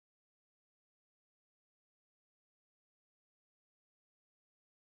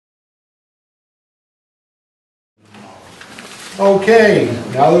Okay,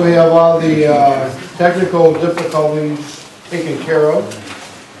 now that we have all the technical difficulties taken care of,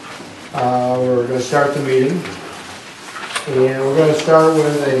 we're going to start the meeting. And we're going to start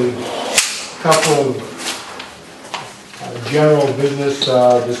with a couple of general business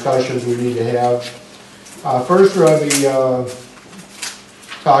discussions we need to have. First, we're going to be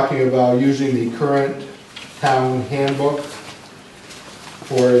talking about using the current town handbook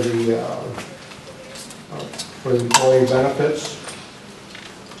for the employee benefits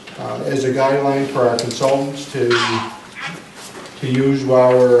as a guideline for our consultants to use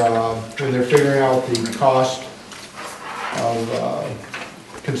while when they're figuring out the cost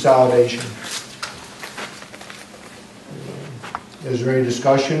of consolidation. Is there any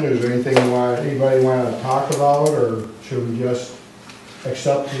discussion? Is there anything anybody want to talk about, or should we just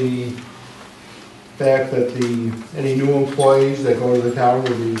accept the fact that any new employees that go to the town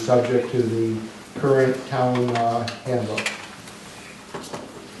will be subject to the current town handbook?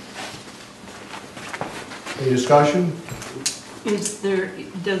 Any discussion? Does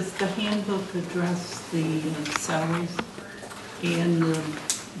the handbook address the salaries and the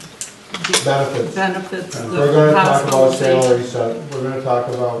benefits? We're going to talk about salaries. We're going to talk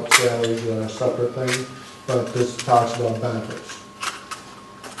about salaries in a separate thing, but this talks about benefits.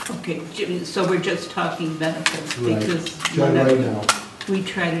 Okay, so we're just talking benefits, right. Because right now we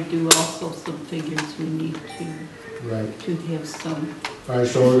try to do also some figures, we need to have some. All right,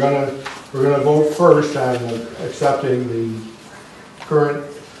 so we're gonna vote first on accepting the current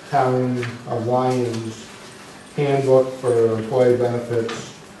town of Lyons handbook for employee benefits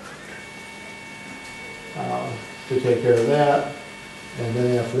to take care of that, and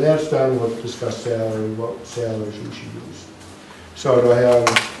then after that's done, we'll discuss what salaries we should use. So do I have?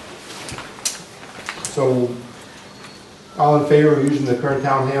 So, all in favor of using the current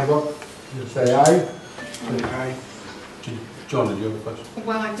town handbook? Say aye. Aye. John, did you have a question?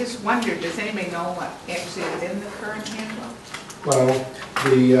 Well, I just wondered, does anybody know what actually is in the current handbook? Well,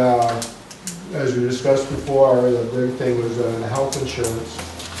 as we discussed before, the big thing was health insurance.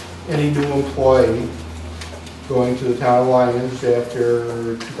 Any new employee going to the town of Lyons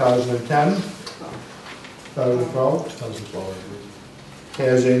after 2010, 2012, 2012,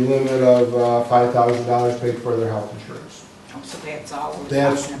 has a limit of $5,000 paid for their health insurance. Oh, so that's all we're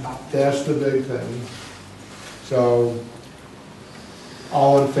talking about. That's the big thing. So,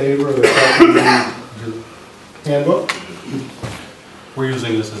 all in favor of accepting the handbook? We're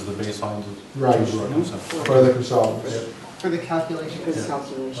using this as the baseline. Right, for the consultants. For the calculation. For the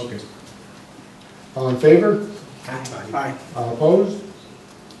calculation. Okay. All in favor? Aye. All opposed?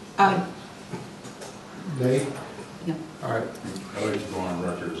 Aye. Nay? Yeah. All right. I like to go on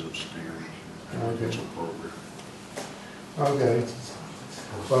record as abstaining. Okay. It's appropriate. Okay.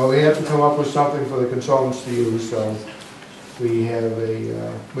 Well, we have to come up with something for the consultants to use, so we have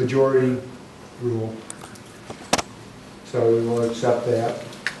a majority rule. So we will accept that.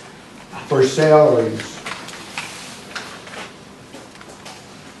 For salaries,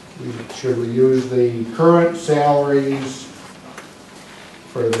 should we use the current salaries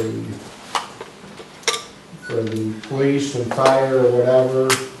for the police and fire or whatever,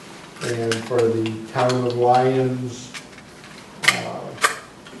 and for the town of Lyons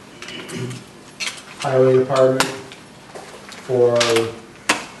highway department for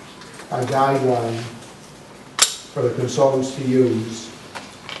a guideline for the consultants to use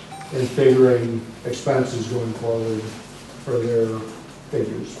in figuring expenses going forward for their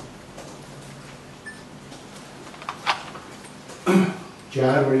figures?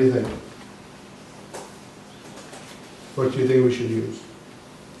 John, what do you think? What do you think we should use?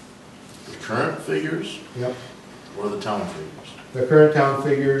 The current figures? Yep. Or the town figures? The current town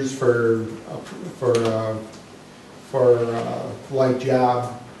figures for like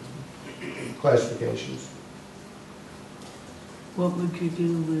job classifications. What would you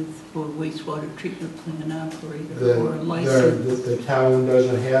do for wastewater treatment plant operator or license? The town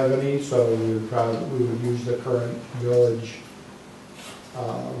doesn't have any, so we would use the current village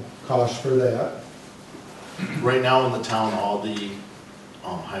cost for that. Right now in the town, all the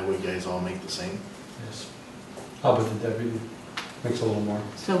highway guys all make the same? Yes. How about the deputy? Makes a little more.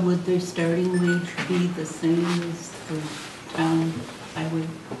 So would their starting wage be the same as the town highway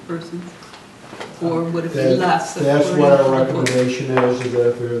persons? Or would it be less? That's what our recommendation is that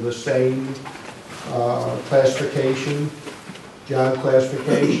if they're the same classification, job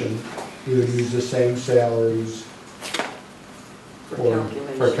classification, you would use the same salaries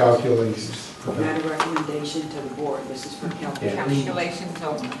for calculations. Not a recommendation to the board, this is for calculation. Calculations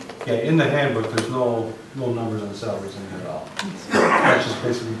only. Yeah, in the handbook, there's no numbers on salaries in here at all. That's just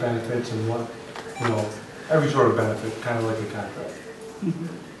basically benefits and what, every sort of benefit, kind of like a contract.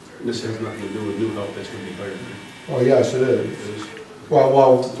 This has nothing to do with new help that's going to be hired. Well, yes, it is.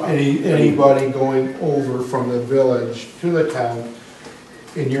 Well, anybody going over from the village to the town,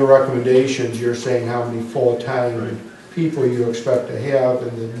 in your recommendations, you're saying how many full-time people you expect to have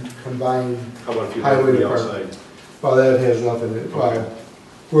and then combined How about if you highway have the department. outside? Well, that has nothing to, well,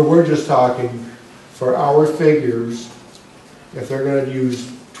 we're just talking for our figures, if they're gonna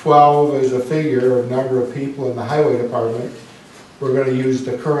use 12 as a figure of number of people in the highway department, we're gonna use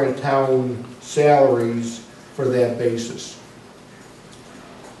the current town salaries for that basis.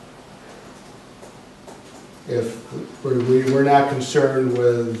 If, we're not concerned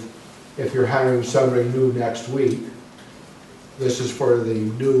with if you're hiring somebody new next week. This is for the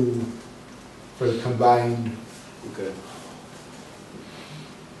new, for the combined, Okay.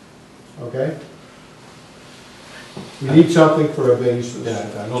 okay? We need something for a basis.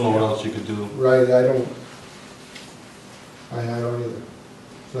 Yeah, I don't know what else you could do. Right, I don't either.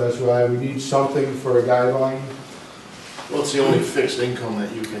 So that's why we need something for a guideline. Well, it's the only fixed income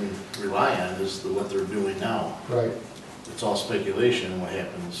that you can rely on is what they're doing now. Right, It's all speculation what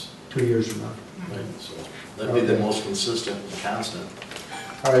happens, 2 years from now. right? So that'd be the most consistent and constant.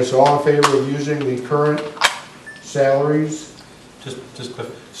 All right, so all in favor of using the current salaries?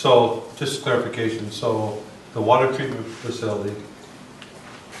 Just clarification, so the water treatment facility,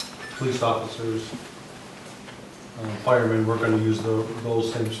 police officers, firemen, we're gonna use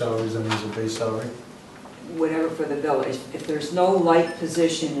those same salaries and as a base salary? Whatever for the village. If there's no light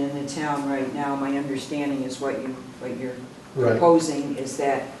position in the town right now, my understanding is what you're Right, proposing is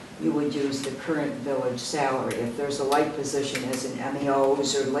that you would use the current village salary. If there's a light position as in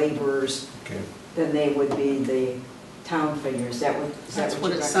MEOs or laborers, Okay. then they would be the town figures. Is that That's what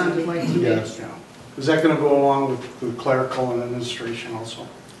you're it sounded like to me. yes. Is that going to go along with the clerical and administration also?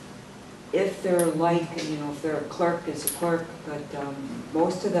 If they're like, if they're a clerk, it's a clerk, but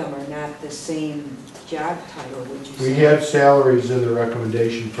most of them are not the same job title, would you say? We had salaries in the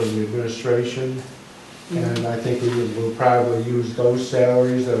recommendation from the administration, and I think we will probably use those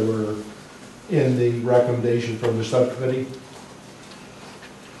salaries that were in the recommendation from the subcommittee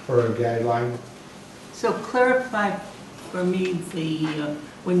for a guideline. So clarify for me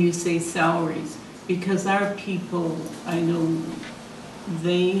when you say salaries, because our people, I know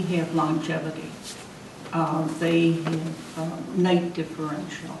they have longevity. They have night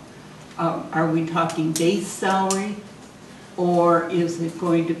differential. Are we talking base salary, or is it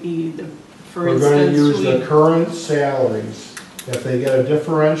going to be the, for We're instance, going to use the current salaries. If they get a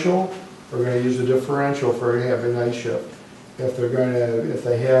differential, we're going to use a differential for having night shift. If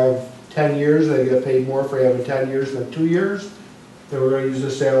they have 10 years, they get paid more for having 10 years than 2 years, then we're going to use the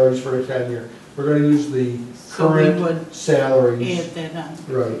salaries for a 10-year. We're going to use the So we current would salaries. add that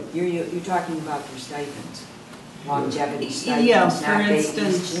on. Right. You're talking about their stipends, longevity stipends, Yeah, not for base.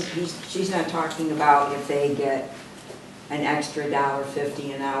 instance. She's not talking about if they get an extra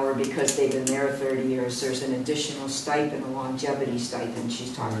 $1.50 an hour because they've been there 30 years. There's an additional stipend, a longevity stipend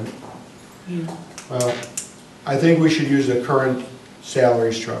she's talking about. Yeah. Well, I think we should use the current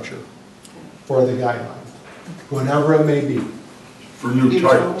salary structure for the guideline, whatever it may be. For new In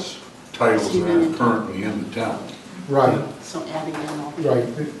titles that Stephen. are currently in the town. Right, So adding in all. right.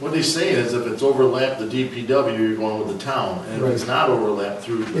 What they say is if it's overlapped the DPW, you're going with the town. And if it's not overlapped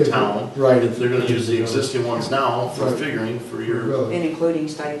through the town, Right. if they're gonna use the existing ones now for Right. figuring for your, Really. And including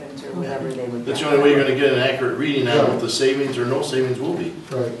stipends or whatever they would get. that's the only way you're gonna get an accurate reading on what the savings or no savings will be,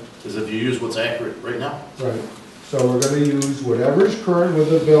 Right, is if you use what's accurate right now. right. So we're gonna use whatever's current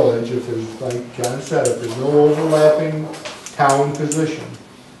with the village, if there's, like John said, if there's no overlapping town position,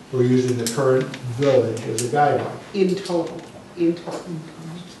 we're using the current village as a guideline In total, in total,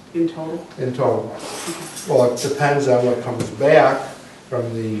 in total. in total. Well, it depends on what comes back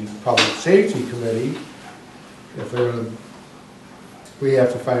from the Public Safety Committee. If they're gonna, we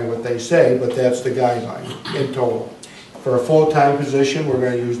have to find what they say, but that's the guideline in total. For a full-time position, we're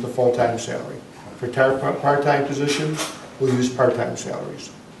gonna use the full-time salary. For part-time positions, we'll use part-time salaries,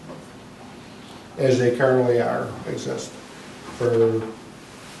 as they currently exist. For,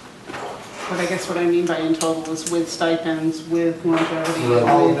 But I guess what I mean by in total is with stipends, with longevity, Right. with,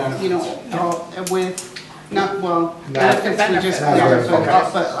 All with, not, well, Not- benefits, we just, Not yeah,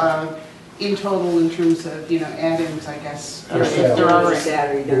 benefits. but in total in terms of, add-ins, I guess. For if there salaries. are,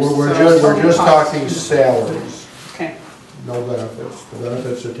 Salary, we're So- just talking salaries, okay. no benefits. The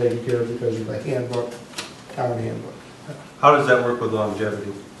benefits are taken care of because of the handbook, town handbook. How does that work with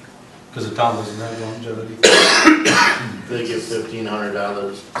longevity? Because the town doesn't have longevity. They get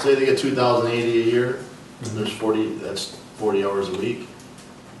 $1,500. Say they get $2,080 a year, and there's 40, that's 40 hours a week.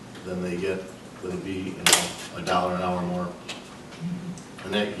 Then they get would it be, you know, $1 an hour more?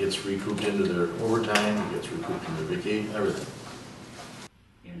 And that gets recouped into their overtime, it gets recouped in their vacation, everything.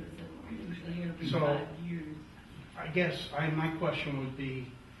 Usually every So- 5 years. I guess my question would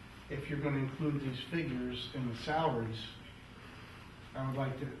be, if you're going to include these figures in the salaries, I would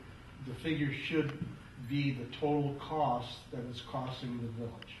like to, the figures should be the total cost that it's costing the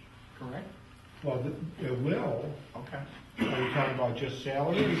village, correct? Well, it will. Okay. Are you talking about just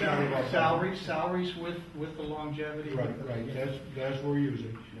salary? or are you talking about- Salaries with the longevity? Right, that's what we're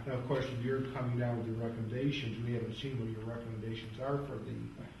using. And of course, if you're coming down with your recommendations, we haven't seen what your recommendations are for the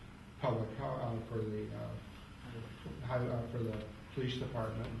public, for the police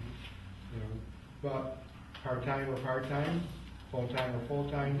department, you know. But part-time or part-time, full-time or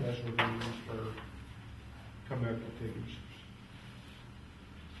full-time, that's what we use for coming up with figures.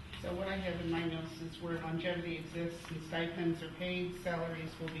 So what I have in my notes is where longevity exists and stipends are paid, salaries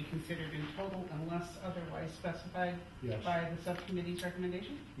will be considered in total unless otherwise specified Yes. by the subcommittee's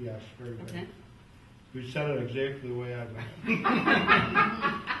recommendation? Yes, very good. Okay. You said it exactly the way I meant.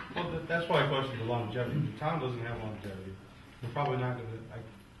 Well, that's why I questioned the longevity. The town doesn't have longevity. We're probably not gonna, I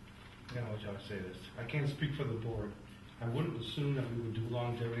don't know how to say this. I can't speak for the board. I wouldn't assume that we would do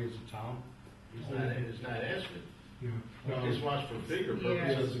longevity as a town. It's not asking. Yeah. I just watch for figure Yeah.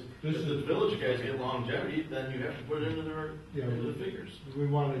 purposes. This If is- the village guys get longevity, then you have to put it into Yeah. the figures. We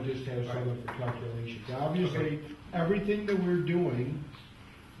want to just have something for calculations. Obviously, everything that we're doing,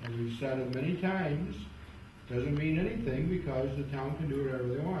 and we've said it many times, doesn't mean anything because the town can do whatever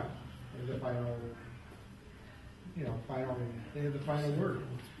they want. As the final, they have the final word.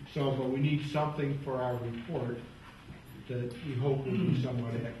 So, but we need something for our report that we hope will be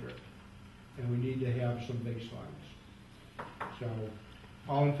somewhat accurate. And we need to have some baselines. So,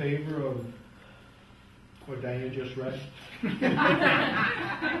 all in favor of what Diane just read?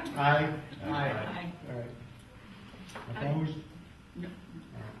 Aye? Aye. All right. Opposed? No.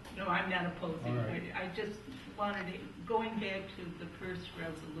 All right. No, I'm not opposing. All right. I just wanted, going back to the first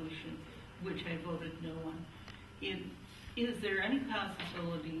resolution, which I voted no on, is there any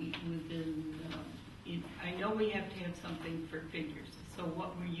possibility within, I know we have to have something for figures, so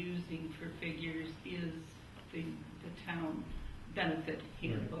what we're using for figures is the town benefit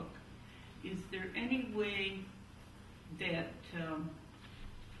handbook. Is there any way that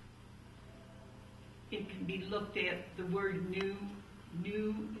it can be looked at, the word new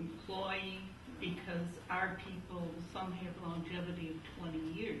employee, because our people, some have longevity of 20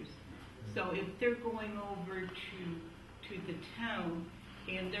 years. So if they're going over to the town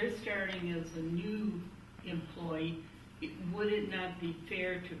and they're starting as a new employee, would it not be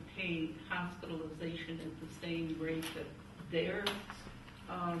fair to pay hospitalization at the same rate that their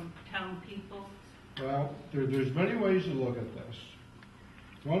town people? Well, there's many ways to look at this.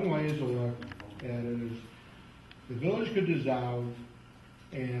 One way is to look at it as the village could dissolve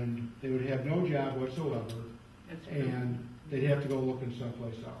and they would have no job whatsoever That's true. and they'd have to go looking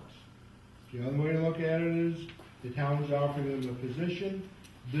someplace else. The other way to look at it is the town's offering them a position,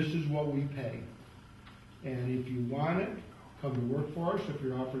 this is what we pay. And if you want it, come to work for us if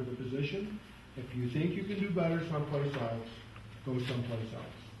you're offered the position. If you think you can do better someplace else, go someplace else.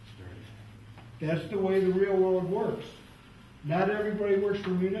 That's the way the real world works. Not everybody works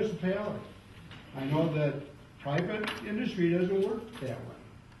for a municipality. I know that private industry doesn't work that way.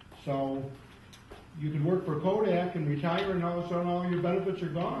 So you can work for Kodak and retire and all of a sudden all your benefits are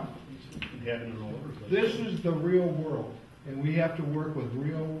gone. This is the real world, and we have to work with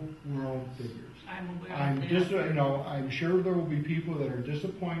real world figures. I'm aware of that. I'm sure there will be people that are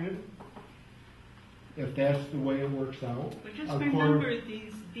disappointed if that's the way it works out. But just Of remember, course,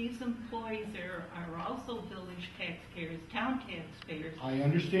 these employees are also village taxpayers, town taxpayers. I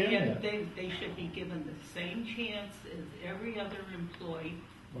understand And that. they should be given the same chance as every other employee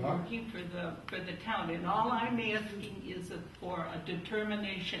Well- working for the town. And all I'm asking is for a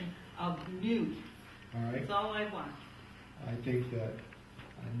determination of new. All right. That's all I want. I think that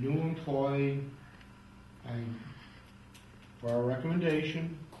a new employee, for our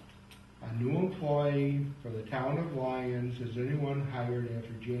recommendation, a new employee for the town of Lyons is anyone hired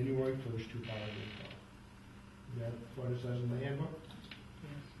after January 1st, 2004. Is that what it says in the handbook?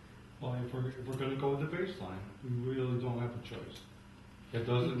 Well, if we're gonna go with the baseline, we really don't have a choice. That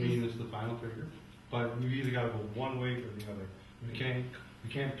doesn't mean it's the final figure, but we either gotta go one way or the other. We can't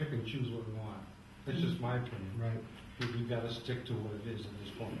pick and choose what we want. That's just my opinion. Right. We've gotta stick to what it is at this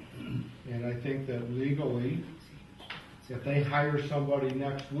point. And I think that legally, if they hire somebody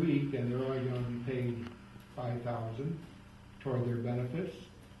next week and they're only going to be paid $5,000 toward their benefits,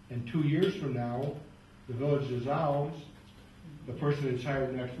 and 2 years from now, the village dissolves, the person that's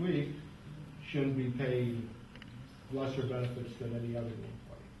hired next week shouldn't be paid lesser benefits than any other employee.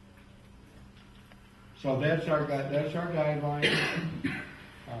 So that's our guideline.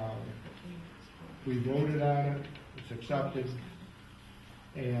 We voted on it, it's accepted,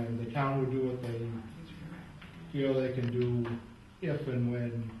 and the town will do what they feel they can do if and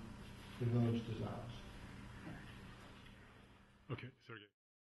when the village dissolves. Okay, sorry.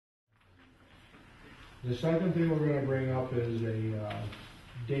 The second thing we're gonna bring up is a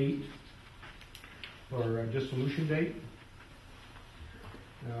date for a dissolution date.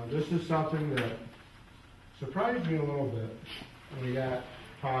 Now, this is something that surprised me a little bit when we got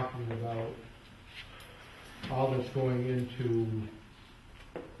talking about all that's going into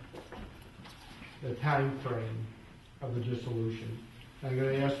the time frame of the dissolution. I'm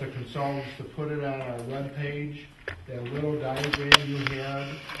going to ask the consultants to put it on our webpage, that little diagram you had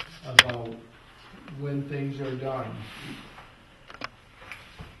about when things are done.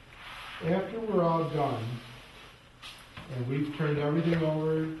 After we're all done, and we've turned everything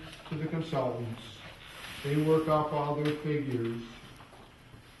over to the consultants, they work off all their figures,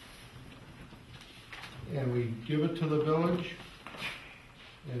 and we give it to the village,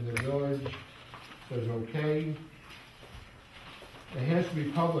 and the village says, okay. It has to be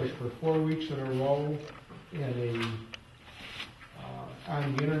published for 4 weeks in a row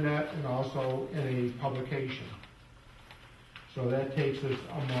on the internet and also in a publication. So that takes us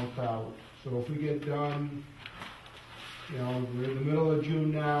a month out. So if we get done, we're in the middle of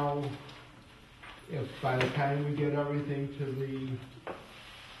June now, if by the time we get everything to the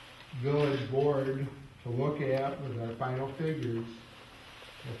village board to look at with our final figures,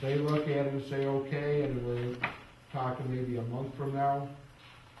 if they look at it and say okay, and we're talking maybe a month from now,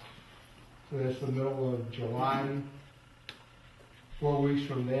 so that's the middle of July, 4 weeks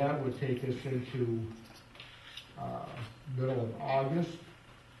from that would take us into middle of August,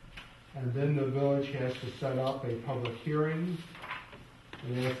 and then the village has to set up a public hearing,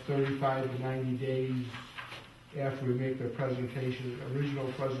 and that's 35 to 90 days after we make the original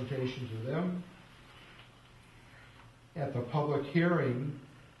presentation to them. At the public hearing,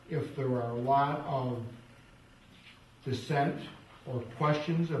 if there are a lot of dissent or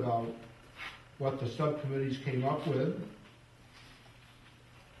questions about what the subcommittees came up with,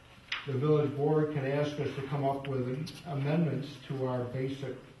 the village board can ask us to come up with amendments to our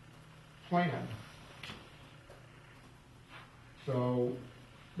basic plan. So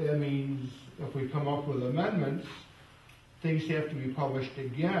that means if we come up with amendments, things have to be published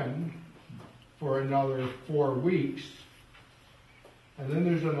again for another 4 weeks, and then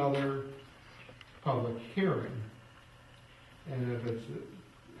there's another public hearing. And if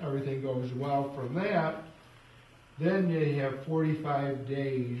everything goes well from that, then they have 45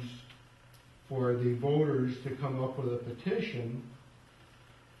 days for the voters to come up with a petition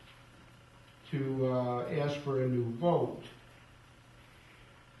to ask for a new vote.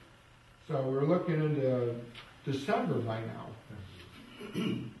 So we're looking into December by now.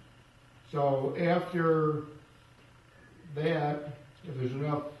 So after that, if there's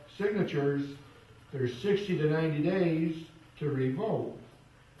enough signatures, there's 60 to 90 days to revote.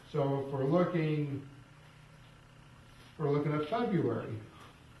 So if we're looking at February.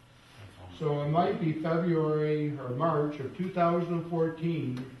 So it might be February or March of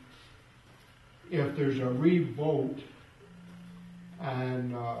 2014 if there's a revote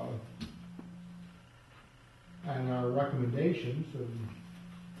on our recommendations and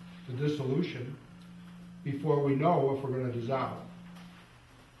the dissolution before we know if we're going to dissolve.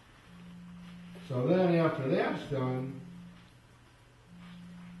 So then after that's done,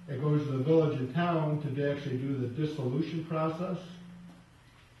 it goes to the village and town to actually do the dissolution process,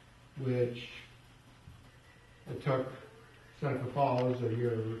 which it took Seneca Falls a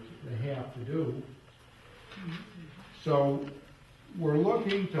year and a half to do. So we're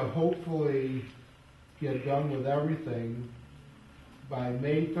looking to hopefully get done with everything by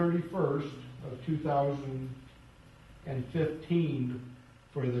May 31st of 2015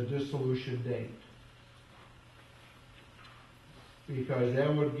 for the dissolution date. Because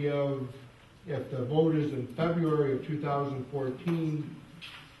that would give, if the vote is in February of 2014,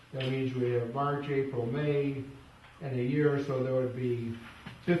 that means we have March, April, May, and a year, so there would be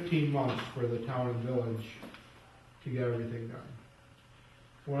 15 months for the town and village to get everything done.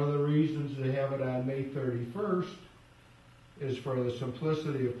 One of the reasons to have it on May 31st is for the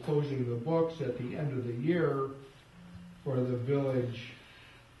simplicity of closing the books at the end of the year for the village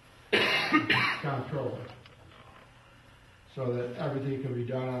comptroller, so that everything can be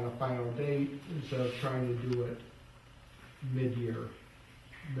done on a final date instead of trying to do it mid-year,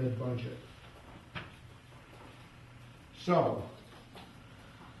 mid-budget. So,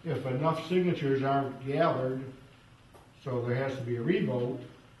 if enough signatures aren't gathered, so there has to be a revote,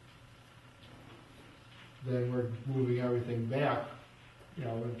 then we're moving everything back,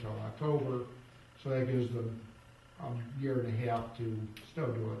 until October, so that gives them a year and a half to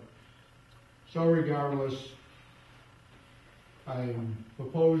still do it. So regardless, I'm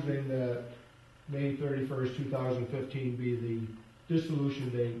proposing that May 31st, 2015 be the dissolution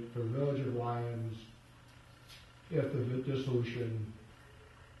date for the Village of Lyons if the dissolution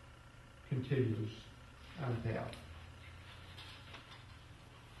continues on tap.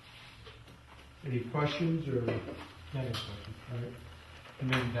 Any questions or? I have a question. All right. And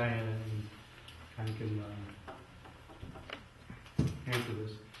maybe Diana kind of can answer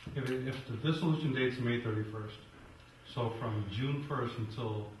this. If the dissolution date's May 31st, so from June 1st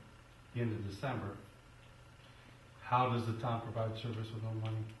until the end of December, how does the town provide service with no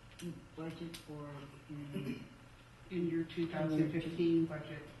money? Budget for, In your 2015 budget.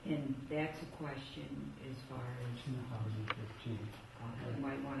 and that's a question as far as, 2015. you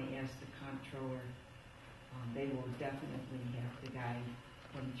might want to ask the comptroller. They will definitely have to guide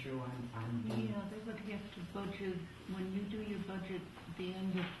them through on the. Yeah, they would have to budget, when you do your budget at the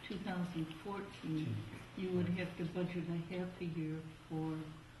end of 2014, you would have to budget a half a year for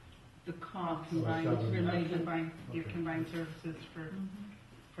the costs Combined, related. combined services for, Mhm.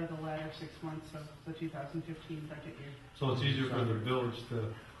 for the latter 6 months of the 2015 budget year. So it's easier for the village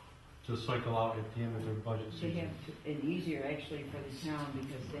to cycle out at the end of their budget They season. have to, and easier actually for the town,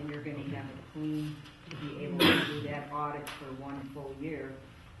 because then you're gonna have it clean to be able to do that audit for one full year.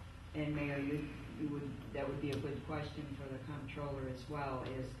 And Mayor, you would, that would be a good question for the comptroller as well,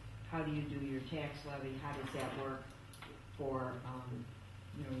 is how do you do your tax levy? How does that work for,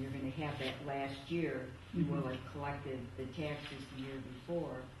 you're gonna have that last year, you will have collected the taxes the year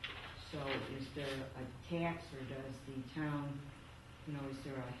before. So is there a tax, or does the town, is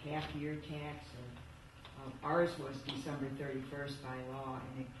there a half-year tax? Or ours was December 31st by law,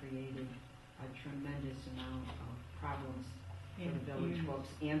 and it created a tremendous amount of problems for the village books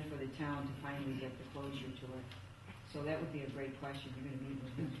and for the town to finally get the closure to it. So that would be a great question. You're going to meet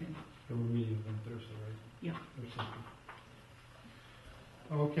with them. And we're meeting on Thursday, right? Yeah. Or something.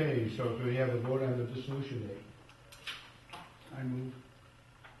 Okay, so do we have a vote on the dissolution date? I move.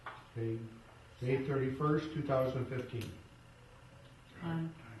 Okay, May 31st, 2015.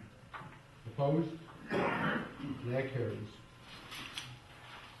 Opposed? That carries.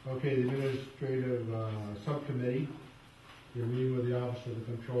 Okay, the administrative subcommittee, you're meeting with the Office of the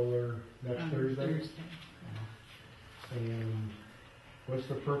Controller next Thursday? And what's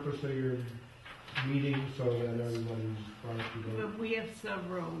the purpose of your meeting, so that everybody's brought up to date? But we have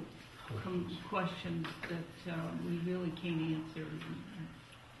several questions that we really can't answer.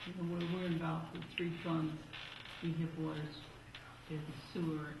 We're involved with 3 funds. We have waters, there's the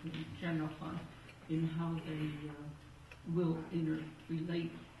sewer, and the general fund, in how they will interrelate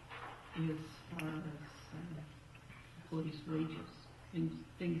as far as employees' wages,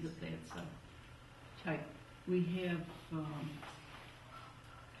 things of that type. We have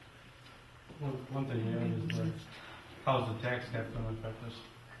One thing you add is like, how's the tax cap going to affect us?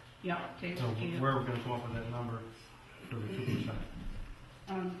 tax So cap. where are we going to come up with that number for the 2%?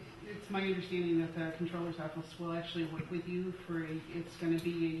 It's my understanding that the controller's office will actually work with you for it's going to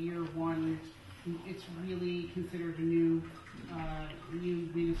be a year one. It's really considered a new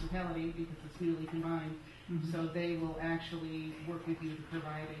municipality because it's newly combined. Mhm. So they will actually work with you to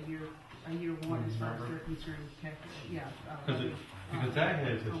provide a year one as far as they're concerned. Because that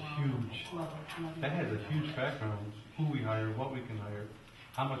has a huge background, who we hire, what we can hire,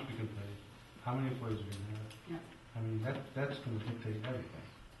 how much we can pay, how many employees we can have. Yeah. I mean, that's going to dictate everything,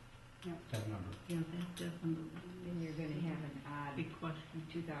 Yeah. that number. Yeah, that definitely Then you're going to have an odd big question.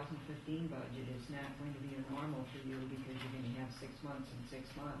 2015 budget. It's not going to be a normal for you because you're going to have 6 months and 6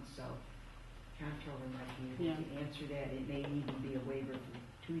 months. So comptroller might be able to answer that. It may even be a waiver for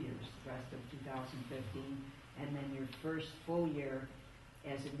 2 years, the rest of 2015, and then your first full year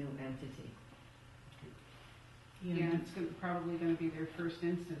as a new entity. Yeah, it's probably going to be their first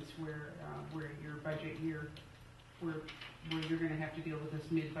instance where your budget year, where you're going to have to deal with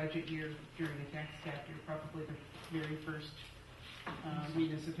this mid-budget year during the tax cap. You're probably the very first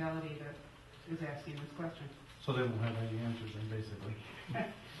municipality that is asking this question. So they won't have any answers then, basically.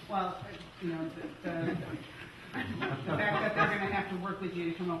 Well, the fact that they're going to have to work with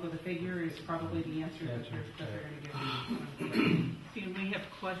you to come up with a figure is probably the answer that they're going to give you. See, we have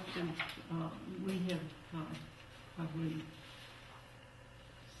questions, we have probably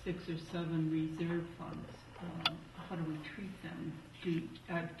 6 or 7 reserve funds. How do we treat them?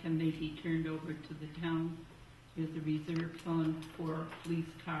 Can they be turned over to the town there's a reserve fund for a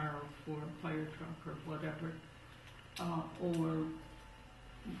police car or for a fire truck or whatever. Or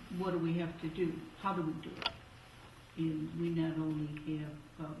what do we have to do? How do we do it? And we not only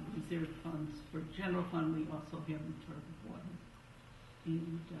have reserve funds for general fund, we also have them for water.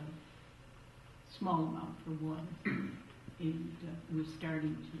 And small amount for water. And we're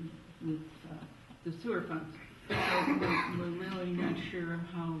starting to with the sewer funds. So we're really not sure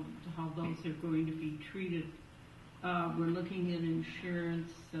how those are going to be treated. We're looking at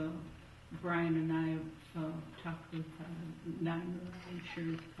insurance. Brian and I have talked with Niner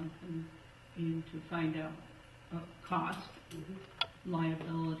Insurance Company and to find out cost,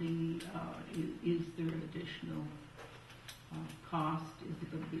 liability, is there additional cost? Is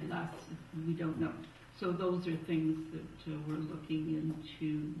it going to be less? We don't know. So those are things that we're looking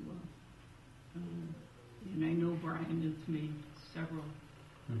into. And I know Brian has made several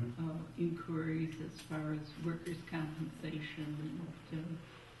inquiries as far as workers' compensation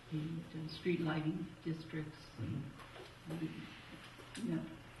and street lighting districts.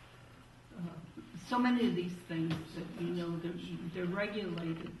 So many of these things that they're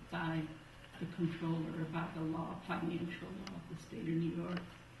regulated by the controller, by the law, financial law of the state of New York.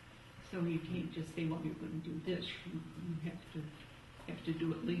 So you can't just say, well, you're going to do this. You have to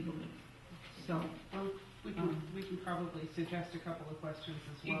do it legally. So. Well, we can probably suggest a couple of questions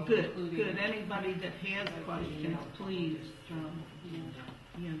as well. Good. Anybody that has questions, please,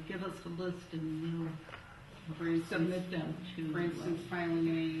 give us a list and we'll submit them to. For instance, filing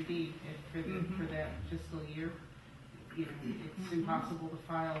an AUD for that fiscal year. It's impossible to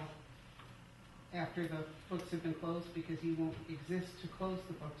file after the books have been closed because you won't exist to close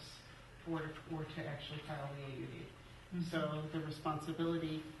the books or to actually file the AUD. So the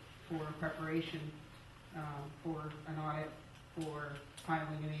responsibility for preparation for an audit, for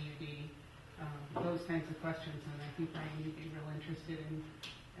filing an AUD, those kinds of questions. And I think, Brian, you'd be real interested in,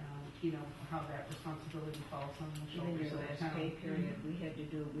 how that responsibility falls on the shoulders of the last town. pay period, we had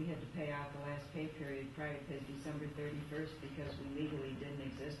to pay out the last pay period prior to December 31st because we legally didn't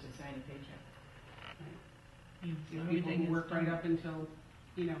exist to sign a paycheck. Right. People who work right up until,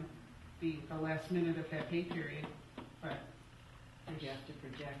 the last minute of that pay period, but You have to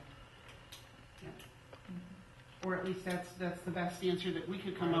project. Or at least that's the best answer that we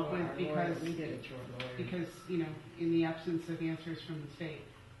could come up with because we did it short lawyer. Because in the absence of answers from the state,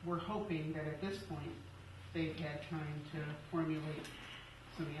 we're hoping that at this point they've had time to formulate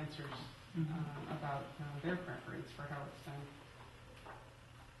some answers about their preference for how it's done.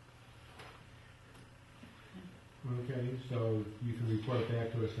 Okay, so you can report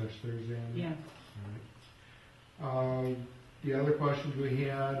back to us next Thursday on that? Yes. All right. The other questions we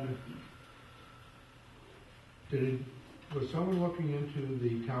had, was someone looking into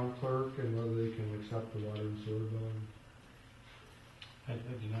the town clerk and whether they can accept the water and sewer billing? I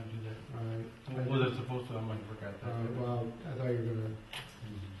did not do that. All right. Was it supposed to? I might have forgot that. Well, I thought you were going to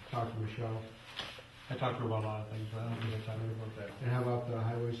talk to Michelle. I talked to her about a lot of things, but I don't think I talked to her about that. And how about the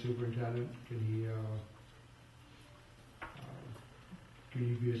highway superintendent? Can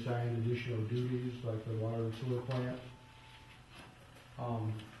he be assigned additional duties like the water and sewer plant?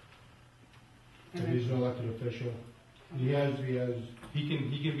 If he's an elected official. He can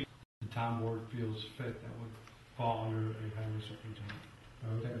be, the town board feels fit, that would fall under a highway superintendent.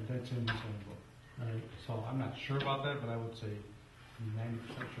 Okay. That's in the same book. All right. So I'm not sure about that, but I would say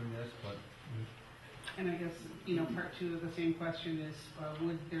 90% sure yes, but. And I guess, part two of the same question is,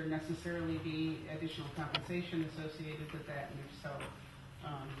 would there necessarily be additional compensation associated with that? And if so,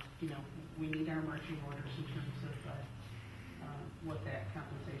 we need our marching orders in terms of what that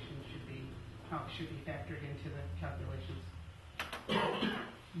compensation should be, how it should be factored into the calculations.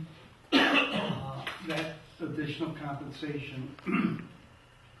 That additional compensation,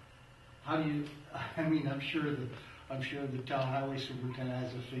 how do you, I'm sure the town highway superintendent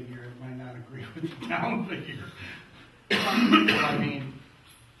has a figure, it might not agree with the town figure.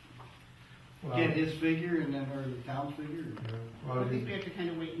 Get his figure and then, or the town figure? Well, I think we have to kind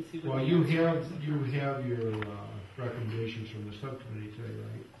of wait and see what well, the you answer have your recommendations from the subcommittee today,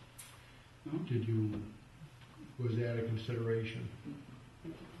 right? Was that a consideration?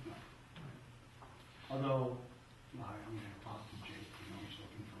 Although, I'm going to talk to Jake, he's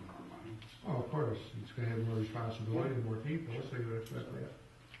looking for more money. Oh, of course, he's going to have more responsibility and more people, so you would expect that.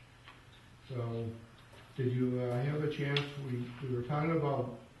 So, did you have a chance, we were talking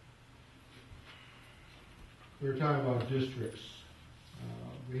about districts.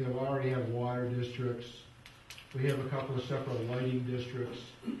 We already have water districts. We have a couple of separate lighting districts.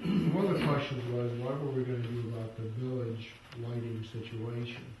 One of the questions was, what were we going to do about the village lighting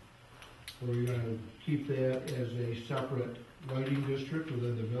situation? Are we gonna keep that as a separate lighting district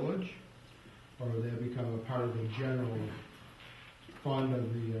within the village? Or will that become a part of the general fund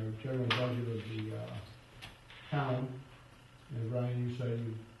of the, general budget of the, town? And Brian, you said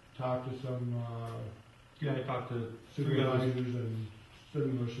you talked to some, Yeah, I talked to three supervisors others, in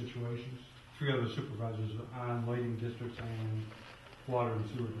similar situations. three other supervisors on lighting districts and water and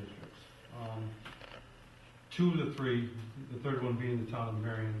sewer districts. Two of the three, the third one being the town of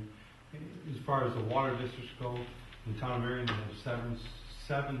Marion, as far as the water districts go, the town of Marion has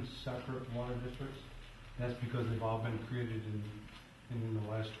seven separate water districts. That's because they've all been created in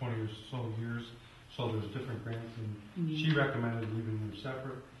the last 20 or so years. So there's different grants, and she recommended leaving them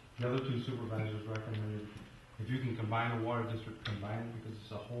separate. The other two supervisors recommended if you can combine a water district, combine it because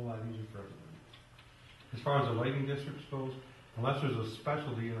it's a whole lot easier for everybody. As far as the lighting districts goes, unless there's a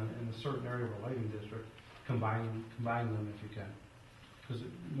specialty in a certain area of a lighting district, combine them if you can. Because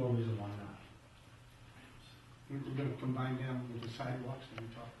no reason why not. We're gonna combine them with the sidewalks that we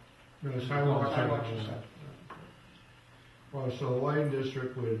talked. No, the sidewalks. Sidewalks are separate. Well, so the lighting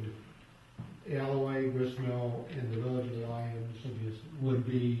district would, Alloway, Gristmill, and the village of Lyons would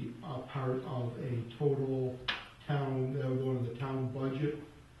be a part of a total town, that would go to the town budget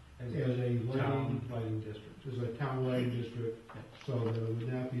as a Town lighting district. as a town lighting district, so there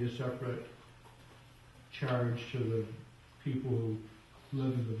would not be a separate charge to the people who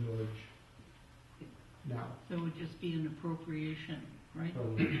live in the village now. So it would just be an appropriation, right? So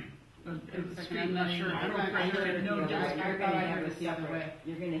I'm not sure. I'm not sure. Appropriation, no I district. thought I heard it the other way.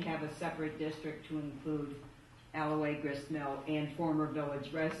 You're gonna have a separate district to include Alloway, Gristmill, and former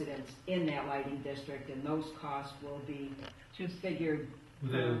village residents in that lighting district, and those costs will be just figured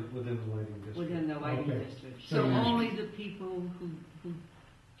within the lighting district. within the lighting Okay. district. So only the people who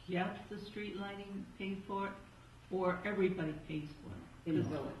get the street lighting pay for it, or everybody pays for it? In the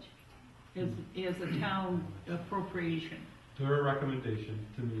village. As a town appropriation? Their recommendation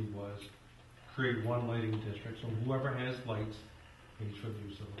to me was create one lighting district, so whoever has lights pays for the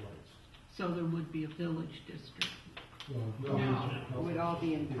use of the lights. So there would be a village district. Well, It would all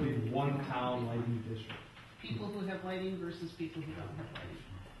be It'd included. be one town lighting district. People who have lighting versus people who don't have lighting.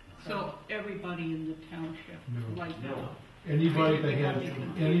 So everybody in the township, No. like that? Anybody that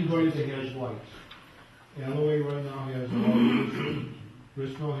has lights. Alloway right now has a lighting district,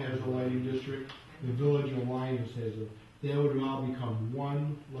 Bristol has a lighting district, the village of Lyons has a, they would all become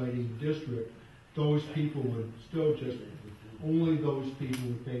one lighting district. Those people would still just, only those people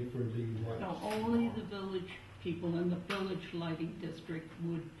would pay for the No, lights. only the village people in the village lighting district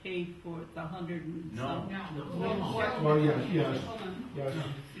would pay for the 100 and No. some. Well, yes, Hold on. yes.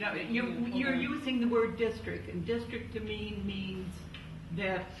 No, you're using the word district, and district to me means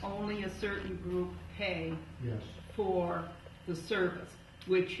that only a certain group pay Yes, for the service,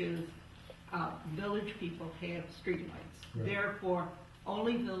 which is, village people have streetlights. Right. Therefore,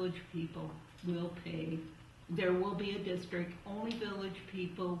 only village people will pay, there will be a district, only village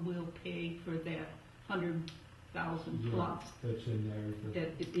people will pay for that 100,000 plus. that's in there.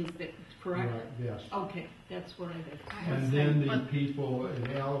 Is that correct? Right, yes. Okay, that's what I did. And then the people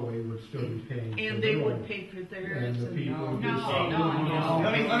in Alloway would still be paying. for And they their would lights. pay for theirs. And the and- people who No, just- no.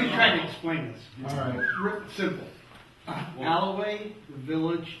 Let me try to explain this. All right. Real simple. Alloway, the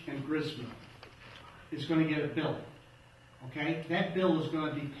village, and Gristmill is gonna get a bill, okay? That bill is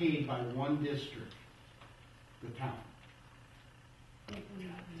gonna be paid by one district, the town.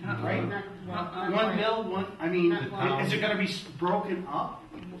 Right? One bill, is it gonna be broken up?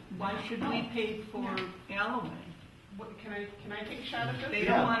 Why should we pay for Alloway? Can I take a shot at They this?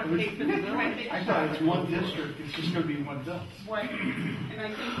 don't want to pay for the village. I thought it's one district, it's just gonna be one bill. What, and I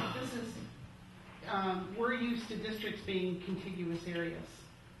think that this is, we're used to districts being contiguous areas.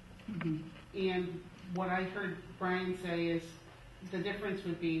 And what I heard Brian say is the difference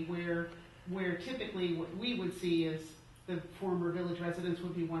would be where typically what we would see is the former village residents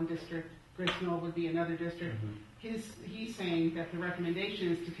would be one district, Gristmill would be another district. He's saying that the recommendation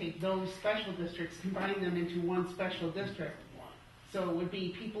is to take those special districts, combine them into one special district. So it would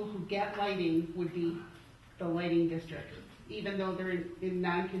be people who get lighting would be the lighting district, even though they're in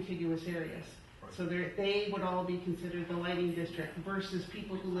non-contiguous areas. So they would all be considered the lighting district versus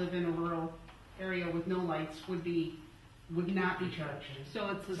people who live in a rural area with no lights would not be charged. So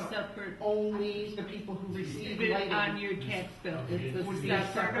it's a separate, Only the people who receive on lighting, your tax bill, it's Would a be a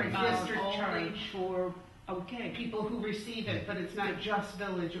separate separate amount district only charge. for, okay. people who receive it, but it's not just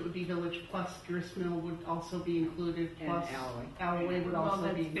village, it would be village plus Gristmill would also be included, And plus Alloway. Alloway would Well, also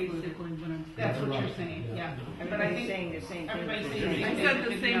that's be included. basically what I'm saying. That's what you're Right, saying, yeah. yeah. But I Everybody's think, saying the same thing. everybody's but saying the I same said the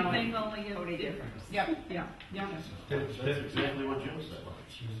thing, same no. thing, only Totally it, different. Yep, yeah. yeah. That's exactly what Jim said.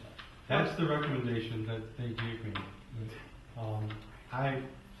 That's the recommendation that they gave me.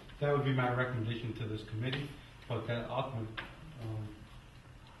 That would be my recommendation to this committee, but that ultimate,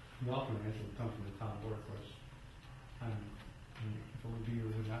 the ultimate answer would come from the town board, of course. If it would be or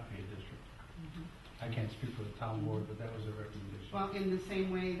would not be a district. I can't speak for the town board, but that was a recommendation. Well, in the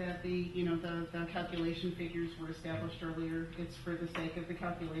same way that the calculation figures were established earlier, it's for the sake of the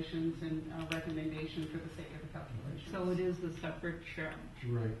calculations and a recommendation for the sake of the calculations. So it is a separate charge.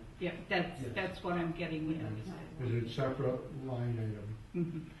 Right. Yeah, that's what I'm getting at. Is it separate line item?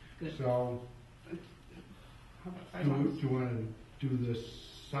 Mhm. Good. So, How about do sidewalks? you want to do this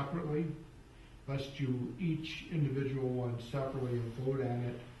separately? Let's do each individual one separately and vote on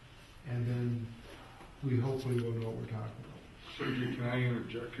it, and then we hopefully will know what we're talking about. Sergey, can I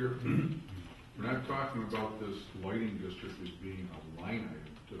interject here? We're not talking about this lighting district as being a line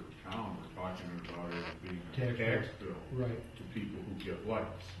item to the town. We're talking about it as being a tax bill Right, to people who get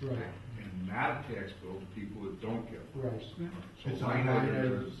lights. right, And not a tax bill to people that don't get lights. right. So It's a line line item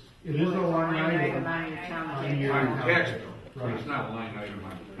item. is It is a line item. on your town On tax. your on the tax bill, but Right. it's not a line item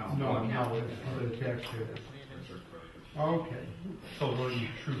on the town. No, budget. no, it's for the taxpayers. That's our question. Okay, So what are the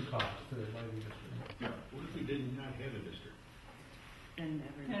true costs to the lighting district? Yeah. What if we did not have a district? And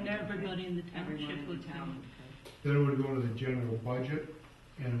And everybody in the everyone township in would the town pay. would pay. then it would go to the general budget,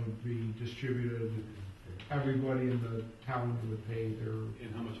 and it would be distributed, everybody in the town would pay their,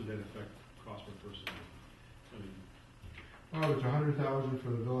 And how much would that affect cost per person? I mean, oh, it's 100,000 for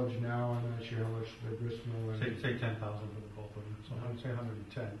the village now, I'm not sure how much the gristmill and. Say 10,000 for the both of them, so I'd say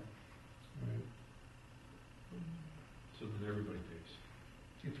 110. Right. so that everybody pays.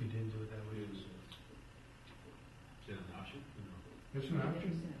 If you didn't do it that way. Is that an option? It's an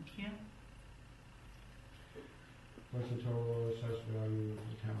option. Yeah. What's the total assessed value of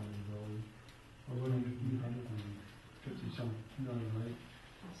the town and village? Oh, what do you- 50-some million, right?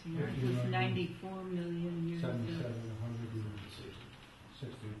 So yours is 94 million, yours 77, is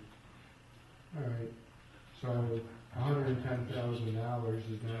 160. All right, so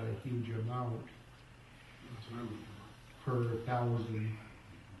 $110,000 is not a huge amount That's what I would. per thousand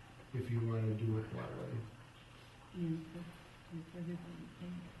if you want to do it that way. if everybody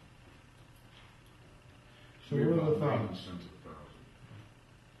paid. So what are the About 90 thoughts? cents a thousand.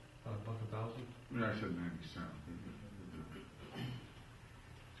 About $1,000. I mean, I said 90 cents.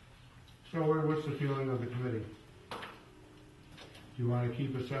 So what's the feeling of the committee? Do you want to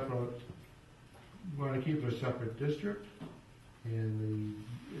keep a separate district? And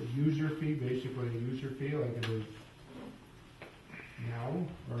the user fee, basically a user fee like it is now?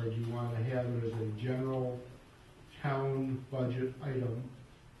 Or do you want to have it as a general town budget item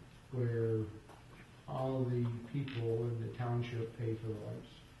where all the people in the township pay for the lights?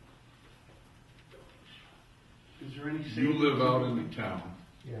 Is there any You savings? live out in the town,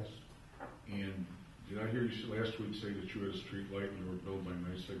 Yes, and did I hear you last week say that you had a street light and you were billed by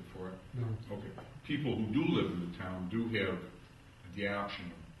NYSEG for it? no, Okay. People who do live in the town do have the option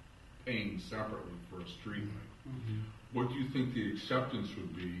of paying separately for a street light. What do you think the acceptance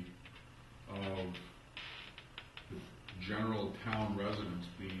would be of the general town residents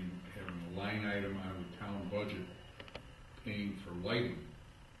having a line item on the town budget paying for lighting?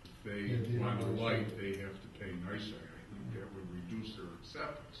 If Yeah, they they want a don't light, understand. they have to pay NYSEG. I think that would reduce their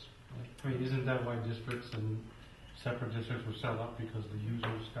acceptance. I mean, isn't that why districts and separate districts were set up, because the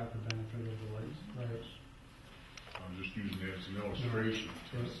users got the benefit of the lights? right. I'm just using that as an illustration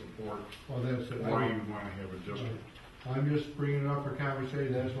to support Well, that's it. why you want to have a district. I'm just bringing it up for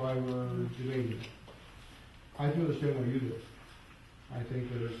conversation, that's why we're debating it. I feel the same way you do. I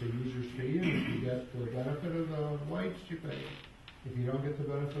think that it's a user's fee, and if you get the benefit of the lights, you pay. If you don't get the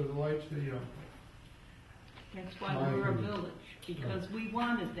benefit of the lights, then you don't pay. That's why My we're a opinion. village, because we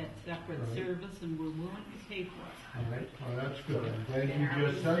wanted that separate Right. service and we're willing to pay for it. All right, well, that's good, I'm glad you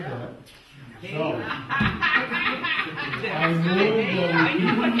just said that. Hey. So, I knew that I we.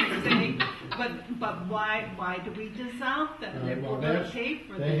 knew what you're saying, but why do we dissolve them? All right, If well, we're gonna that's, pay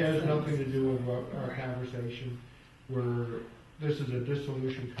for that these has things. nothing to do with our conversation. This is a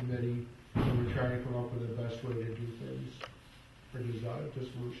dissolution committee, and we're trying to come up with the best way to do things for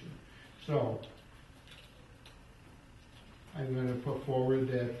dissolution. So, I'm gonna put forward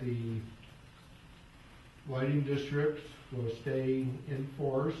that the lighting district will stay in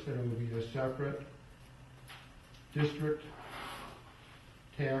force, and it will be a separate district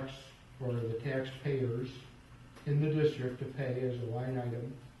tax for the taxpayers in the district to pay as a line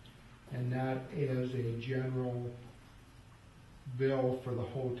item, and not as a general bill for the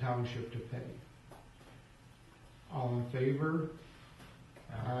whole township to pay. All in favor?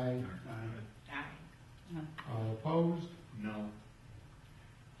 Aye. Aye. All opposed? No.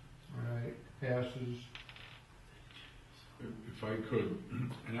 All passes. If I could,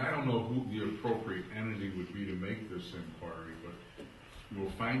 and I don't know who the appropriate entity would be to make this inquiry, but you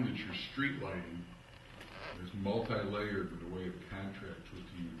will find that your street lighting is multi-layered in the way of contracts with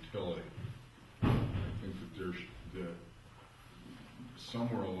the utility. I think that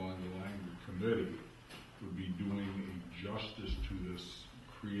somewhere along the line, the committee would be doing a justice to this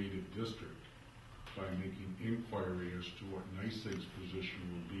created district by making inquiry as to what NYSEG's position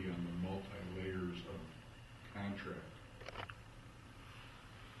will be on the multi-layers of contract.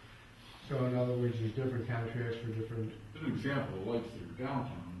 So in other words, there's different contracts for different, As an example, the lights that are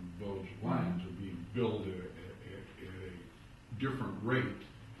downtown in the village of Lyons are being billed at a different rate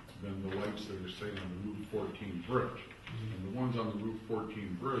than the lights that are, say, on the Route 14 bridge. And the ones on the Route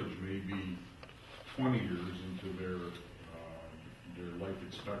 14 bridge may be 20 years into their life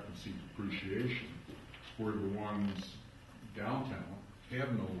expectancy depreciation, where the ones downtown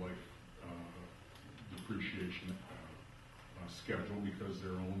have no life depreciation schedule because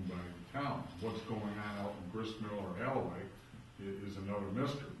they're owned by the town. What's going on out in Gristmill or Alloway is another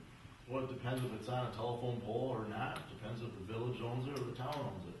mystery. Well, it depends if it's on a telephone pole or not. It depends if the village owns it or the town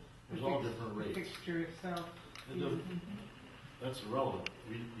owns it. There's all different The rates. fixture itself. That's irrelevant.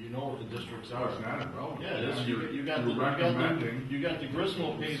 You know what the districts So are. it's not irrelevant. Yeah, it is. You got the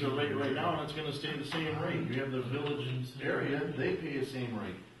Gristmill pays a rate right now, and it's gonna stay the same rate. You have the village area, they pay the same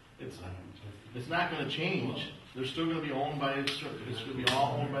rate. It's not gonna change. They're still gonna be owned by, it's gonna be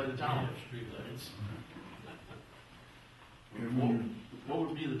all owned by the town. What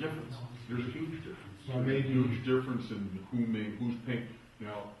would be the difference? There's a huge difference. Well, maybe- Huge difference in who's paying.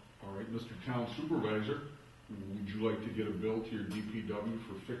 Now, all right, Mr. Town Supervisor, would you like to get a bill to your DPW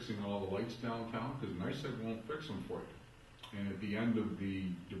for fixing all the lights downtown? Because NYSEG won't fix them for you. And at the end of the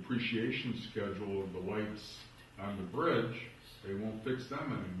depreciation schedule of the lights on the bridge, they won't fix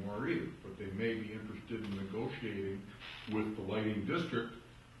them anymore either. But they may be interested in negotiating with the lighting district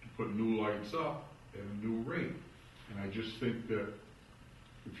to put new lights up at a new rate. And I just think that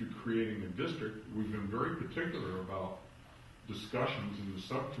if you're creating a district, we've been very particular about discussions in the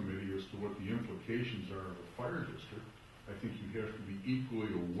subcommittee as to what the implications are of a fire district. I think you have to be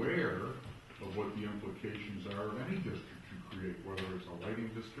equally aware of what the implications are of any district you create, whether it's a lighting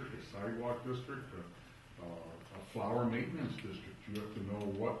district, a sidewalk district, a flower maintenance district. You have to know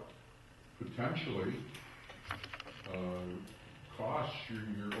what potentially costs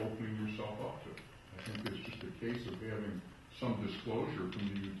you're opening yourself up to. I think it's just a case of having some disclosure from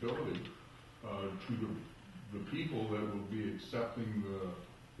the utility to the people that will be accepting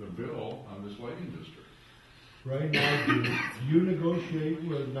the bill on this lighting district. right now, do you negotiate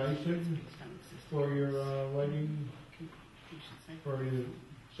with NYSEG for your lighting?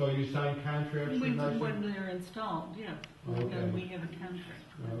 So you sign contracts with When NYSEG? they're installed, yeah. Okay. Then we have a contract.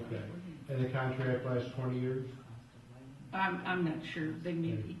 Okay. And the contract lasts 20 years? I'm not sure, they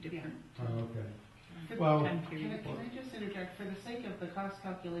may be different. Okay. Well, Time Can period. I just interject, for the sake of the cost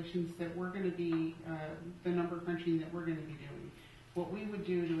calculations that we're gonna be, the number crunching that we're gonna be doing, what we would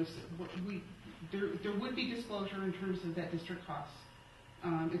do to, there would be disclosure in terms of that district cost.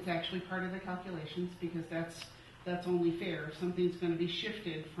 It's actually part of the calculations, because that's only fair. If something's gonna be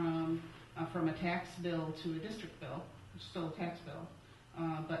shifted from a tax bill to a district bill, it's still a tax bill,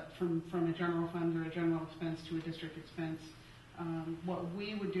 but from a general fund or a general expense to a district expense, what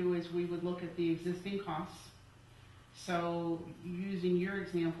we would do is we would look at the existing costs. So using your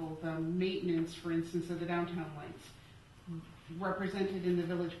example, the maintenance, for instance, of the downtown lights, represented in the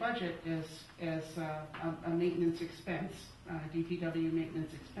village budget as a maintenance expense, DPW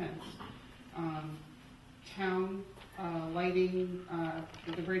maintenance expense. Town lighting,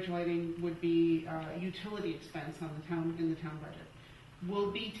 the bridge lighting would be utility expense in the town budget.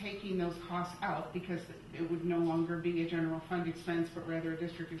 We'll be taking those costs out because it would no longer be a general fund expense, but rather a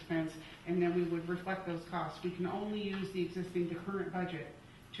district expense, and then we would reflect those costs. We can only use the current budget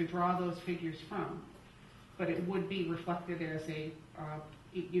to draw those figures from, but it would be reflected as a,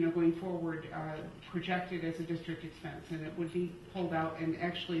 going forward, projected as a district expense, and it would be pulled out, and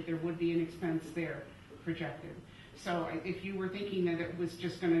actually there would be an expense there projected. So if you were thinking that it was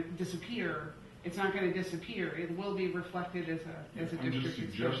just going to disappear, it's not going to disappear. It will be reflected as a district I'm just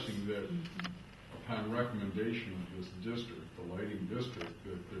expense. suggesting that upon recommendation of this district, the lighting district,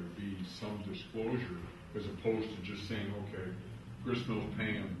 that there be some disclosure as opposed to just saying, okay, Gristmill's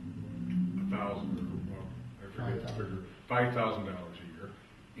paying $5,000 a year,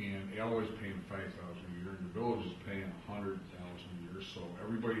 and Alloy's paying $5,000 a year, and the village is paying $100,000 a year. So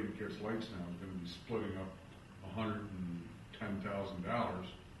everybody that gets lights now is going to be splitting up $110,000.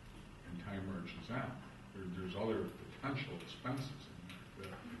 And time merchants out. There's other potential expenses in there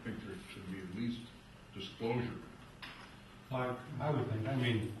that I think there should be at least disclosure. Like, I would think, I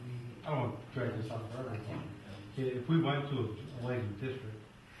mean, I don't want to drag this out forever. If we went to a lighting district,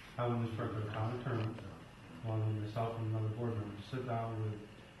 I would instruct our county attorney, along with myself and another board member, to sit down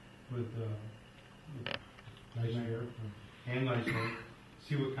with the mayor and NICE,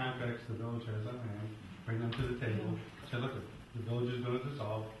 see what contracts the village has on hand, bring them to the table, say, look, the village is going to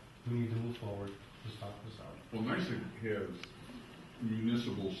dissolve, we need to move forward to stop this out. Well, NICEAG has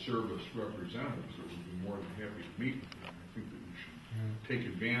municipal service representatives that would be more than happy to meet with them. I think that we should take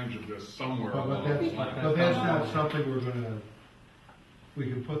advantage of this somewhere But along the line. that's not something we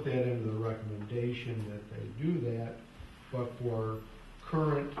can put that into the recommendation that they do that, but for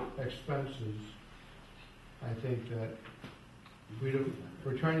current expenses, I think that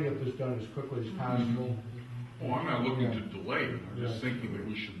we're trying to get this done as quickly as possible. Well, I'm not looking to delay it. I'm just thinking that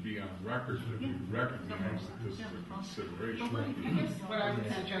we should be on record that we recognize that this is a consideration. I guess what I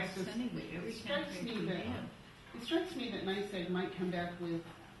would suggest is, it strikes me that NICEAG might come back with,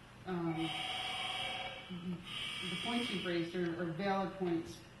 the points you've raised are valid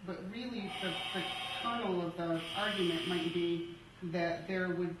points, but really the kernel of the argument might be that there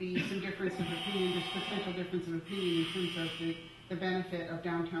would be some difference of opinion, there's potential difference of opinion in terms of the benefit of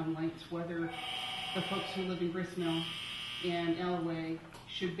downtown lights, whether the folks who live in Gristmill and Alloway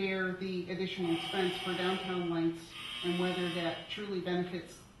should bear the additional expense for downtown lights, and whether that truly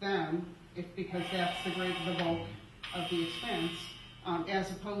benefits them, because that's the bulk of the expense,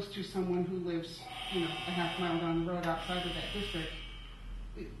 as opposed to someone who lives, a half mile down the road outside of that district.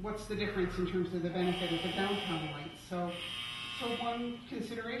 What's the difference in terms of the benefit of the downtown lights? So one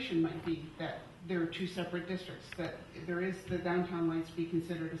consideration might be that there are two separate districts, that there is the downtown lights be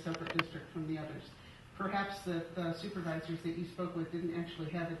considered a separate district from the others. Perhaps the supervisors that you spoke with didn't actually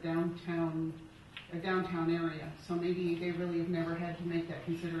have a downtown area, so maybe they really have never had to make that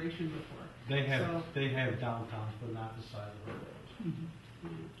consideration before. They have downtowns, but not the side of the roads. Mm-hmm.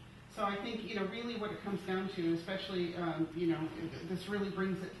 So I think, really what it comes down to, especially, this really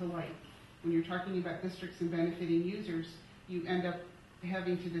brings it to light. When you're talking about districts and benefiting users, you end up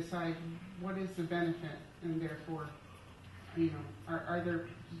having to decide what is the benefit, and therefore, are there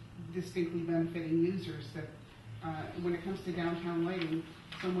distinctly benefiting users that, when it comes to downtown lighting,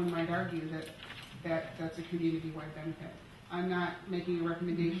 someone might argue that that's a community-wide benefit. I'm not making a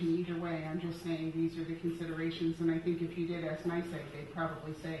recommendation either way. I'm just saying these are the considerations, and I think if you did ask NICEAG, they'd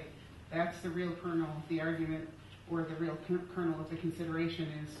probably say that's the real kernel of the argument, or the real kernel of the consideration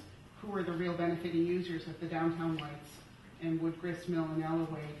is who are the real benefiting users of the downtown lights, and would Gristmill and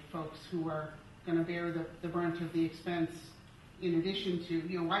Alloway folks who are going to bear the brunt of the expense, in addition to,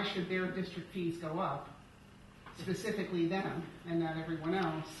 why should their district fees go up, specifically them and not everyone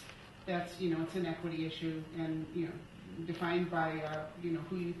else? That's, it's an equity issue, and, defined by,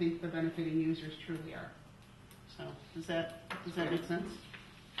 who you think the benefiting users truly are. So, does that make sense?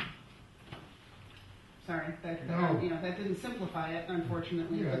 Sorry, that didn't simplify it,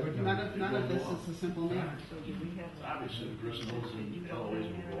 unfortunately. Yeah, but none of this is a simple matter. So do we have? Obviously, the Griswolds and Eloise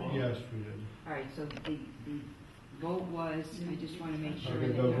were wrong. Yes, we did. All right, so the vote was, I just want to make sure. Okay,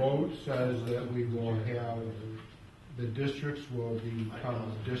 the vote says that we will have, the districts will become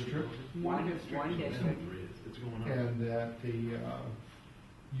a district, One district. It's going up. and that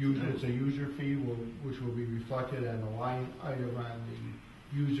it's a user fee which will be reflected on a line item on the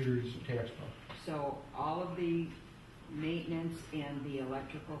user's tax bill. So all of the maintenance and the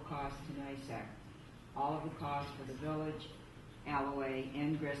electrical costs to NICEAG, all of the costs for the village, Alloway,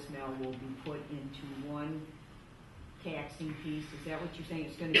 and Gristmill will be put into one taxing piece. Is that what you're saying?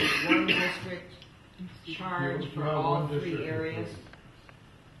 It's going to be one district charge for all three areas?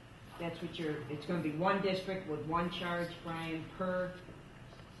 That's what it's going to be one district with one charge, Brian, per?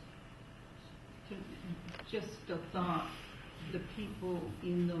 Just a thought, the people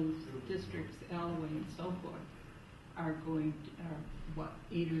in those districts, Alloway and so forth, are $8,000 or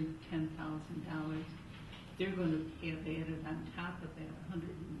 $10,000. They're going to have added on top of that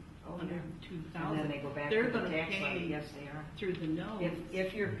 $102,000. And then they go back They're to the going to tax levy. pay Yes, they are. through the nose.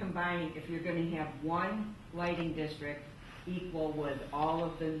 If you're combining, if you're going to have one lighting district equal with all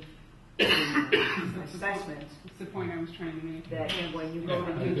of the assessments, That's the point I was trying to make. that when you go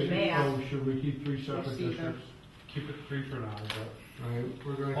to I do the think, math, so should we keep three separate Let's see districts? Keep it 3 for now, but All right,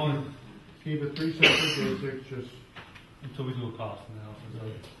 we're going only to keep it 3 separate districts, just until we do a cost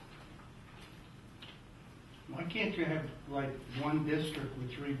analysis. Why can't you have like one district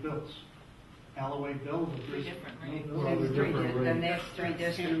with 3 bills? Alloway bill with Three 3 different rates. well, they're different then rates. that's three Hand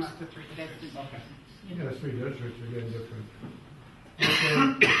them districts. up to 3 districts. Okay. Yeah, 3 districts are getting different.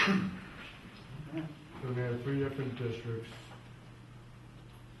 Okay. So we have 3 different districts.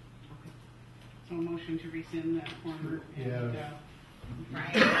 So a motion to rescind that former. And, Yeah.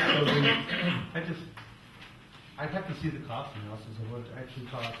 I'd have to see the cost analysis of what it actually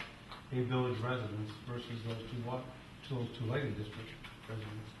costs a village residents versus those two lighting district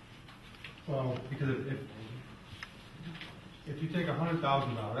residents. Well, Because if you take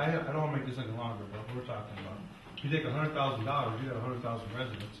 $100,000, I don't want to make this any longer, but we're talking about, if you take $100,000, you got 100,000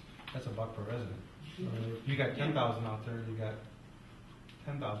 residents, that's $1 per resident. If you got 10,000 out there, you got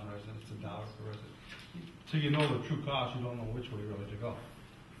 10,000 residents, it's $1 per resident. So you know the true cost, you don't know which way really to go.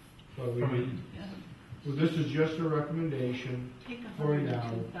 but Yeah. well, this is just a recommendation Take for now.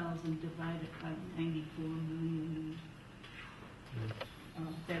 102,000 divided by 94 million.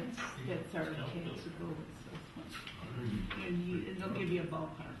 That's our taxable assessment. And they'll give you a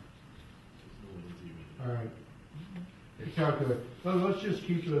ballpark. All right. Calculate. Well, let's just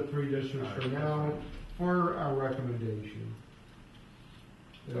keep the 3 districts for now for our recommendation.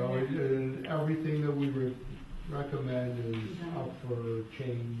 You know, and everything that we recommend is up for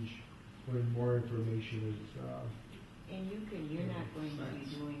change when more information is, And you're not going to be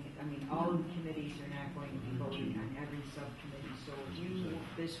doing, I mean, all of the committees are not going to be voting on every subcommittee. So if you,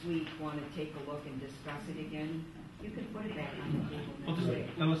 this week, want to take a look and discuss it again, you can put it back on the table Well, next week.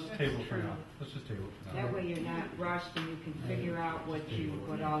 let's table for now. Let's just table for now. That way you're not rushed and you can figure out what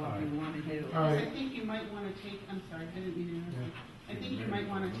all of you want to do. All right. I think you might want to take, I'm sorry, I didn't mean to interrupt you. I think you might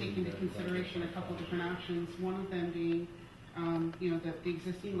want to take into consideration a couple different options, one of them being, that the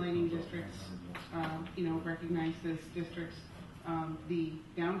existing lighting districts, recognize as districts, the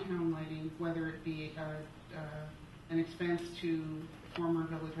downtown lighting, whether it be an expense to former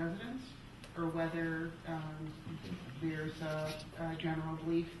village residents, or whether there's a general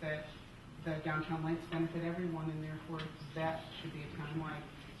belief that the downtown lights benefit everyone, and therefore that should be a townwide.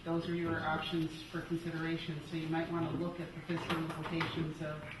 Those are your options for consideration, so you might want to look at the fiscal implications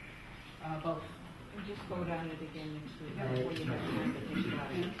of both. And just vote on it again next week. All right. That way you have time to think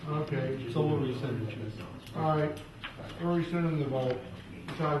about it. okay. So we'll rescind it. All right. We're rescinding the vote.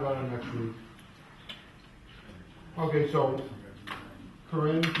 We'll talk about it next week. Okay, so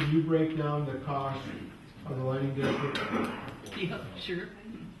Corinne, can you break down the cost of the lighting district? Yeah, sure.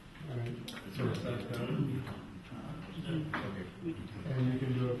 All right. And you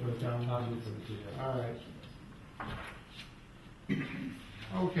can do it for the town. All right.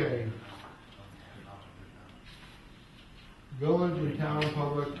 Okay. Village and Town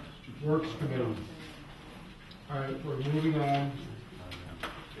Public Works Committee. All right, we're moving on.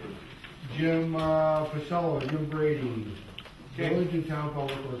 Jim Pacello, Jim Brady, Okay. Village and Town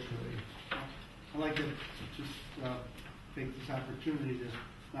Public Works Committee. I'd like to just take this opportunity to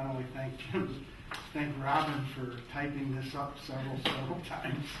not only thank Jim, thank Robin for typing this up several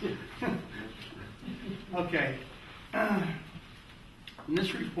times. Okay. In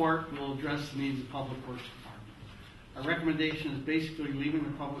this report, we'll address the needs of the Public Works Department. Our recommendation is basically leaving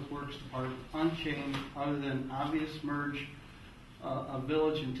the Public Works Department unchanged other than obvious merge of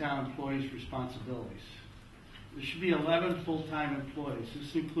village and town employees' responsibilities. There should be 11 full-time employees.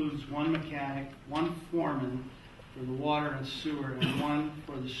 This includes 1 mechanic, 1 foreman for the water and sewer, and 1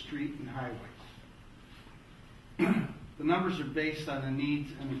 for the street and highways. The numbers are based on the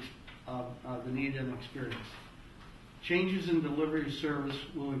needs and the need and experience. Changes in delivery of service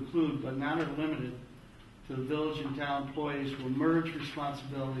will include, but not are limited to, the village and town employees will merge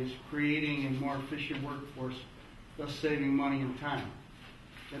responsibilities, creating a more efficient workforce, thus saving money and time.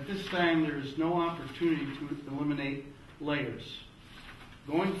 At this time, there is no opportunity to eliminate layers.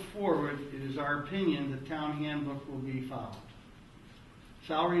 Going forward, it is our opinion the town handbook will be followed.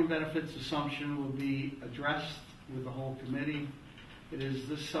 Salary and benefits assumption will be addressed with the whole committee. It is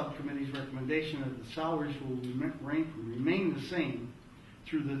this subcommittee's recommendation that the salaries will remain the same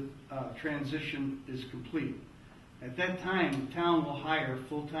through the transition is complete. At that time, the town will hire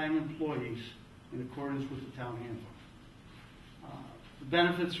full-time employees in accordance with the town handbook. The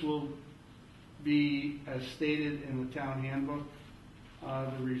benefits will be as stated in the town handbook.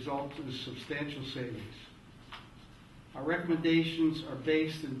 The result is substantial savings. Our recommendations are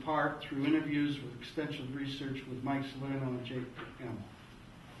based in part through interviews with extensive research with Mike Salerno and Jake Emel.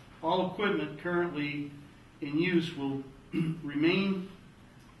 All equipment currently in use will remain,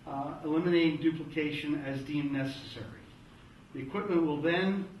 eliminating duplication as deemed necessary. The equipment will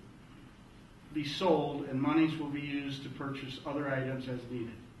then be sold and monies will be used to purchase other items as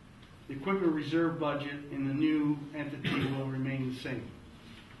needed. The equipment reserve budget in the new entity will remain the same.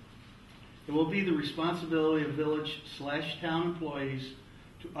 It will be the responsibility of village/town employees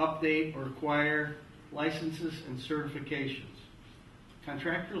to update or acquire licenses and certifications.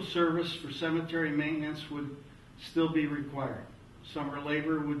 Contractual service for cemetery maintenance would still be required. Summer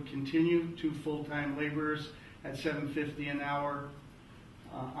labor would continue, 2 full-time laborers at $7.50 an hour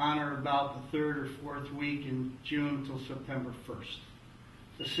on or about the 3rd or 4th week in June until September 1st.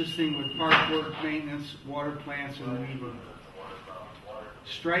 Assisting with park work, maintenance, water plants, and weeding.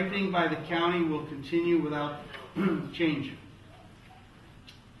 Striping by the county will continue without changing.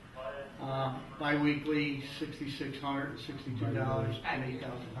 Bi-weekly, $6,600, $62, and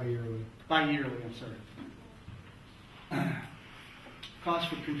 $8,000. Bi-yearly, I'm sorry. Cost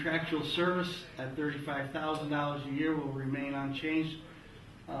for contractual service at $35,000 a year will remain unchanged,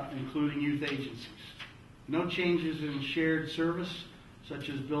 including youth agencies. No changes in shared service, such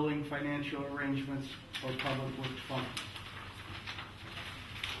as building, financial arrangements, or public works functions.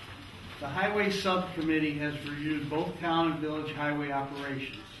 The Highway Subcommittee has reviewed both town and village highway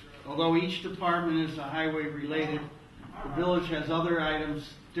operations. Although each department is highway related, the village has other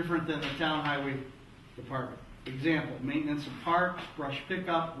items different than the town highway department. Example, maintenance of parks, brush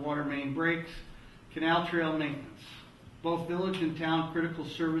pickup, water main breaks, canal trail maintenance. Both village and town critical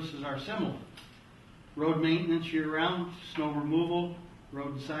services are similar. Road maintenance year-round, snow removal,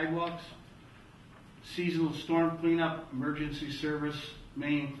 road and sidewalks. Seasonal storm cleanup, emergency service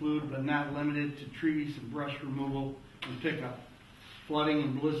may include but not limited to trees and brush removal and pickup. Flooding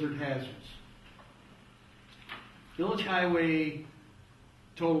and blizzard hazards. Village highway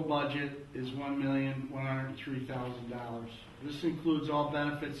total budget is $1,103,000. This includes all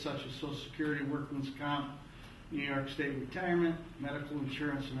benefits such as Social Security, Workman's Comp, New York State retirement, medical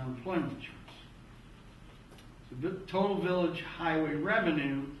insurance, and unemployment insurance. The total village highway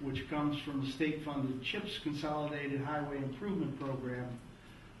revenue, which comes from the state-funded CHIPS Consolidated Highway Improvement Program,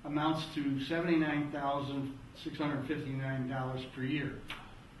 amounts to $79,659 per year.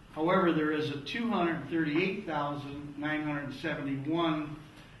 However, there is a $238,971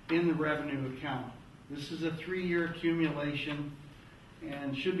 in the revenue account. This is a 3-year accumulation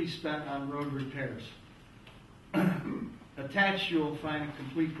and should be spent on road repairs. Attached, you'll find a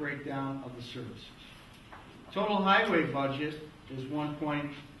complete breakdown of the services. Total highway budget is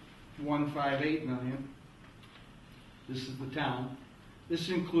 $1.158 million. This is the town. This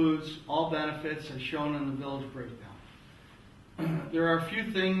includes all benefits as shown in the village breakdown. There are a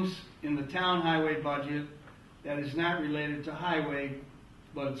few things in the town highway budget that is not related to highway,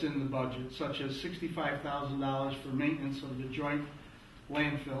 but it's in the budget, such as $65,000 for maintenance of the joint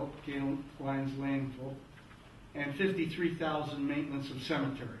landfill, Lyons landfill, and $53,000 maintenance of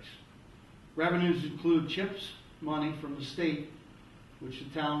cemeteries. Revenues include CHIPS money from the state, which the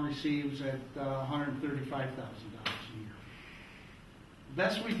town receives at $135,000 a year. The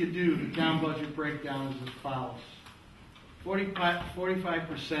best we could do, the town budget breakdown is as follows.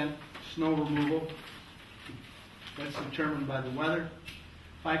 45% snow removal, that's determined by the weather.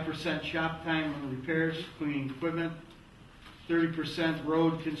 5% shop time and repairs, cleaning equipment. 30%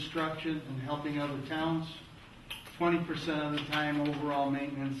 road construction and helping other towns. 20% of the time overall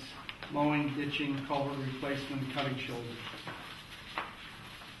maintenance, mowing, ditching, culvert replacement, cutting shoulders.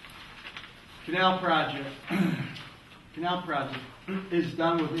 Canal project. Canal project is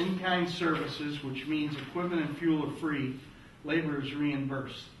done with in-kind services, which means equipment and fuel are free, labor is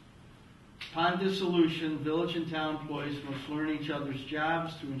reimbursed. Upon dissolution, village and town employees must learn each other's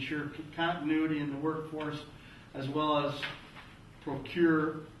jobs to ensure continuity in the workforce, as well as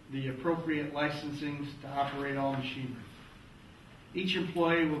procure the appropriate licensings to operate all machinery. Each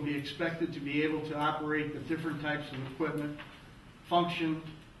employee will be expected to be able to operate the different types of equipment, function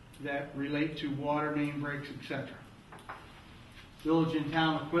that relate to water main breaks, etc. Village and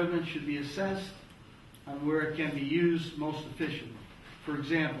town equipment should be assessed on where it can be used most efficiently. For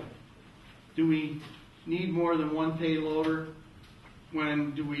example, do we need more than one payloader?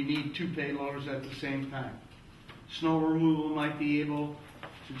 When do we need 2 payloaders at the same time? Snow removal might be able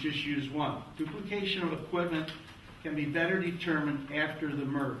to just use one. Duplication of equipment can be better determined after the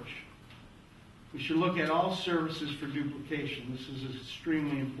merge. We should look at all services for duplication. This is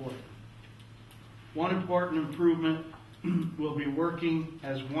extremely important. One important improvement will be working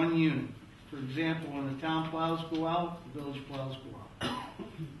as one unit. For example, when the town plows go out, the village plows go out.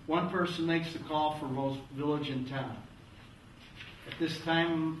 One person makes the call for both village and town. At this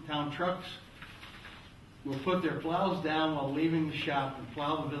time, town trucks will put their plows down while leaving the shop and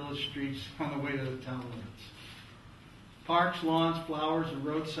plow the village streets on the way to the town limits. Parks, lawns, flowers, and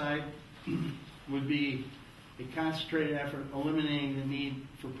roadside would be a concentrated effort eliminating the need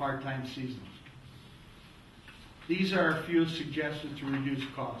for part-time seasonals. These are a few suggestions to reduce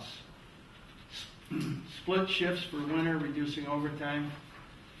costs. Split shifts for winter, reducing overtime.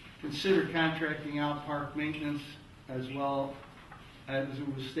 Consider contracting out park maintenance, as well as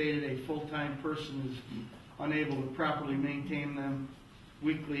it was stated, a full-time person is unable to properly maintain them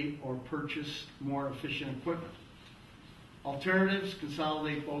weekly or purchase more efficient equipment. Alternatives,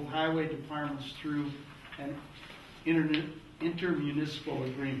 consolidate both highway departments through an intermunicipal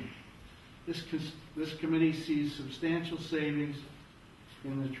agreement. This committee sees substantial savings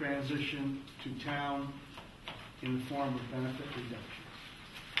in the transition to town in the form of benefit reduction.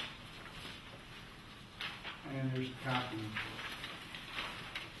 And there's a copy.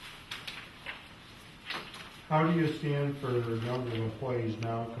 How do you stand for the number of employees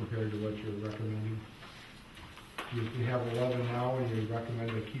now compared to what you're recommending? You have 11 now, and you recommend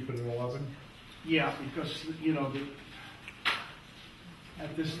to keep it at 11? Yeah, because, you know,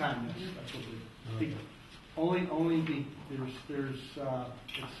 at this time, that's what we, Okay.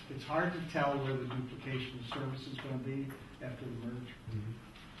 it's hard to tell where the duplication of service is gonna be after the merge. Mhm.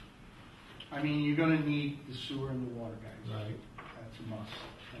 I mean, you're gonna need the sewer and the water guys. Right. That's a must.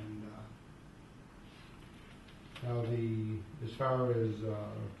 And, Now, as far as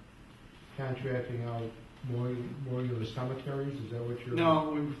contracting out more of the cemeteries, is that what you're?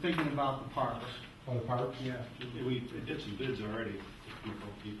 no, we were thinking about the parks. Oh, the parks? Yeah. We did some bids already, a couple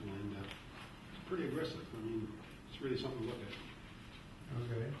people, and it's pretty aggressive. I mean, it's really something to look at.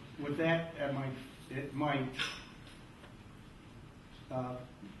 Okay. With that, it might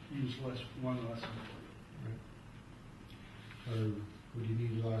use one less employee. Right. Or would you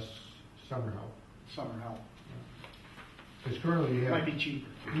need less summer help? Summer help. Because currently you It have. might be cheaper.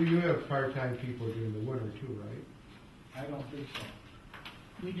 You have part-time people during the winter too, right? I don't think so.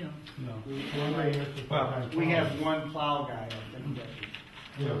 We don't. No. Everybody has the part-time We plow. have one plow guy, I think, that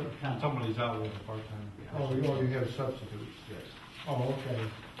Yeah, somebody's out with a part-time. Oh, you have substitutes? Yes. Oh, okay.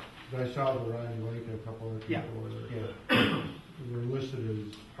 But I saw the Ryan Lake and a couple other Yeah. people were listed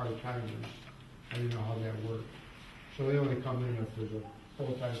as part-timers. I didn't know how that worked. So they only come in if there's a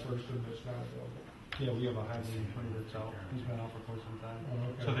full-time person that's not available. Yeah, we have a highway employee that's out. He's been out for quite some time. Oh,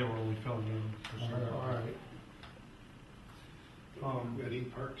 okay. So they were only filling in for All certain. right. We got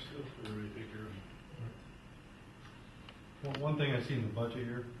 8 parks still, or we take care of them? One thing I see in the budget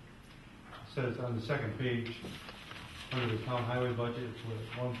here, it says on the second page, under the town highway budget, it's with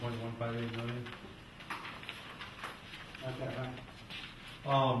 1.158 million. Not that high. I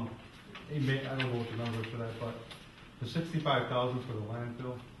don't know what the number is for that, but the 65,000 for the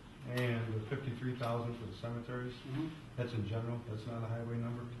landfill and the 53,000 for the cemeteries, Mhm. that's in general, that's not a highway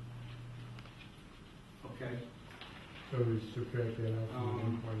number. Okay. So we subtract that out from the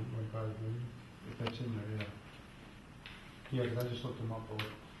 1.15 million? If that's in there, yeah. Yeah, because I just looked them up, but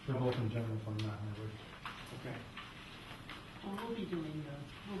they're both in general fund, not highway. Okay. Well, we'll be doing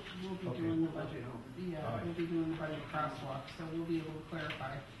Okay. doing the budget, All yeah, right. we'll be doing the budget crosswalk, so we'll be able to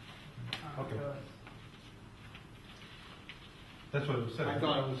clarify. Okay. those. That's what it said. I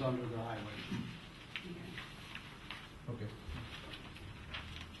thought it was under the highway. Okay.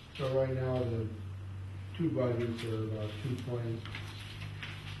 So right now, the two budgets are about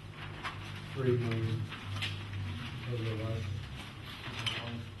 2.3 million, a little less.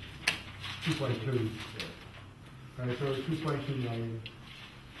 2.2. All right, so 2.2 million,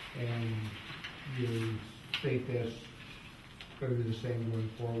 and you think that's going to be the same going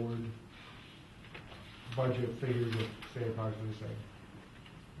forward? Budget figures that stay approximately the same.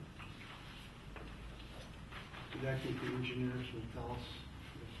 Did I think the engineers would tell us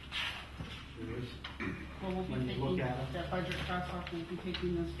if it is? Well, we'll be When you taking, look at it. that budget crosswalk, we'll be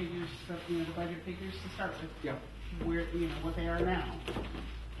taking those figures, so, the budget figures to start with. Yeah. Where, what they are now,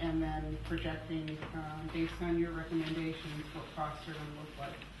 and then projecting, based on your recommendations, what costs are gonna look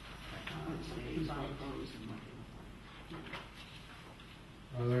like. Combined.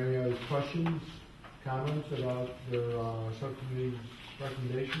 Are there any other questions, comments about their subcommittee's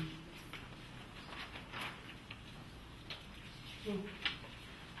recommendations?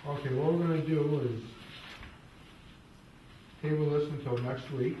 Okay, what we're going to do is table this until next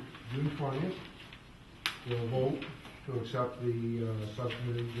week, June 20th. We'll vote to accept the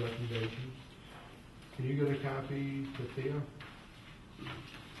subcommittee's recommendations. Can you get a copy to Thea?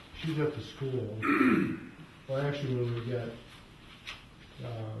 She's at the school. Well, actually, when we get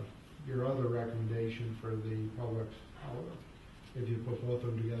your other recommendation for the public, if you put both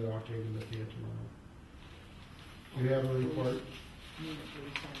of them together, I'll take them to Thea tomorrow. Do you have a report?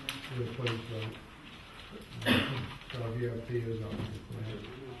 For the police vote. So if you have Thea's, I'll take it.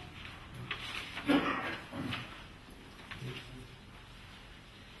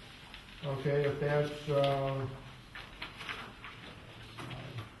 Okay, if that's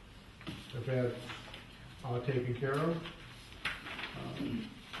taken care of,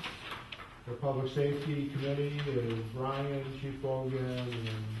 the Public Safety Committee is Brian, Chief Bogan, and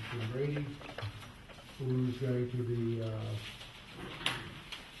Jim Brady. who's going to be,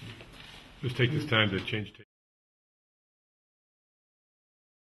 Just take this time to change.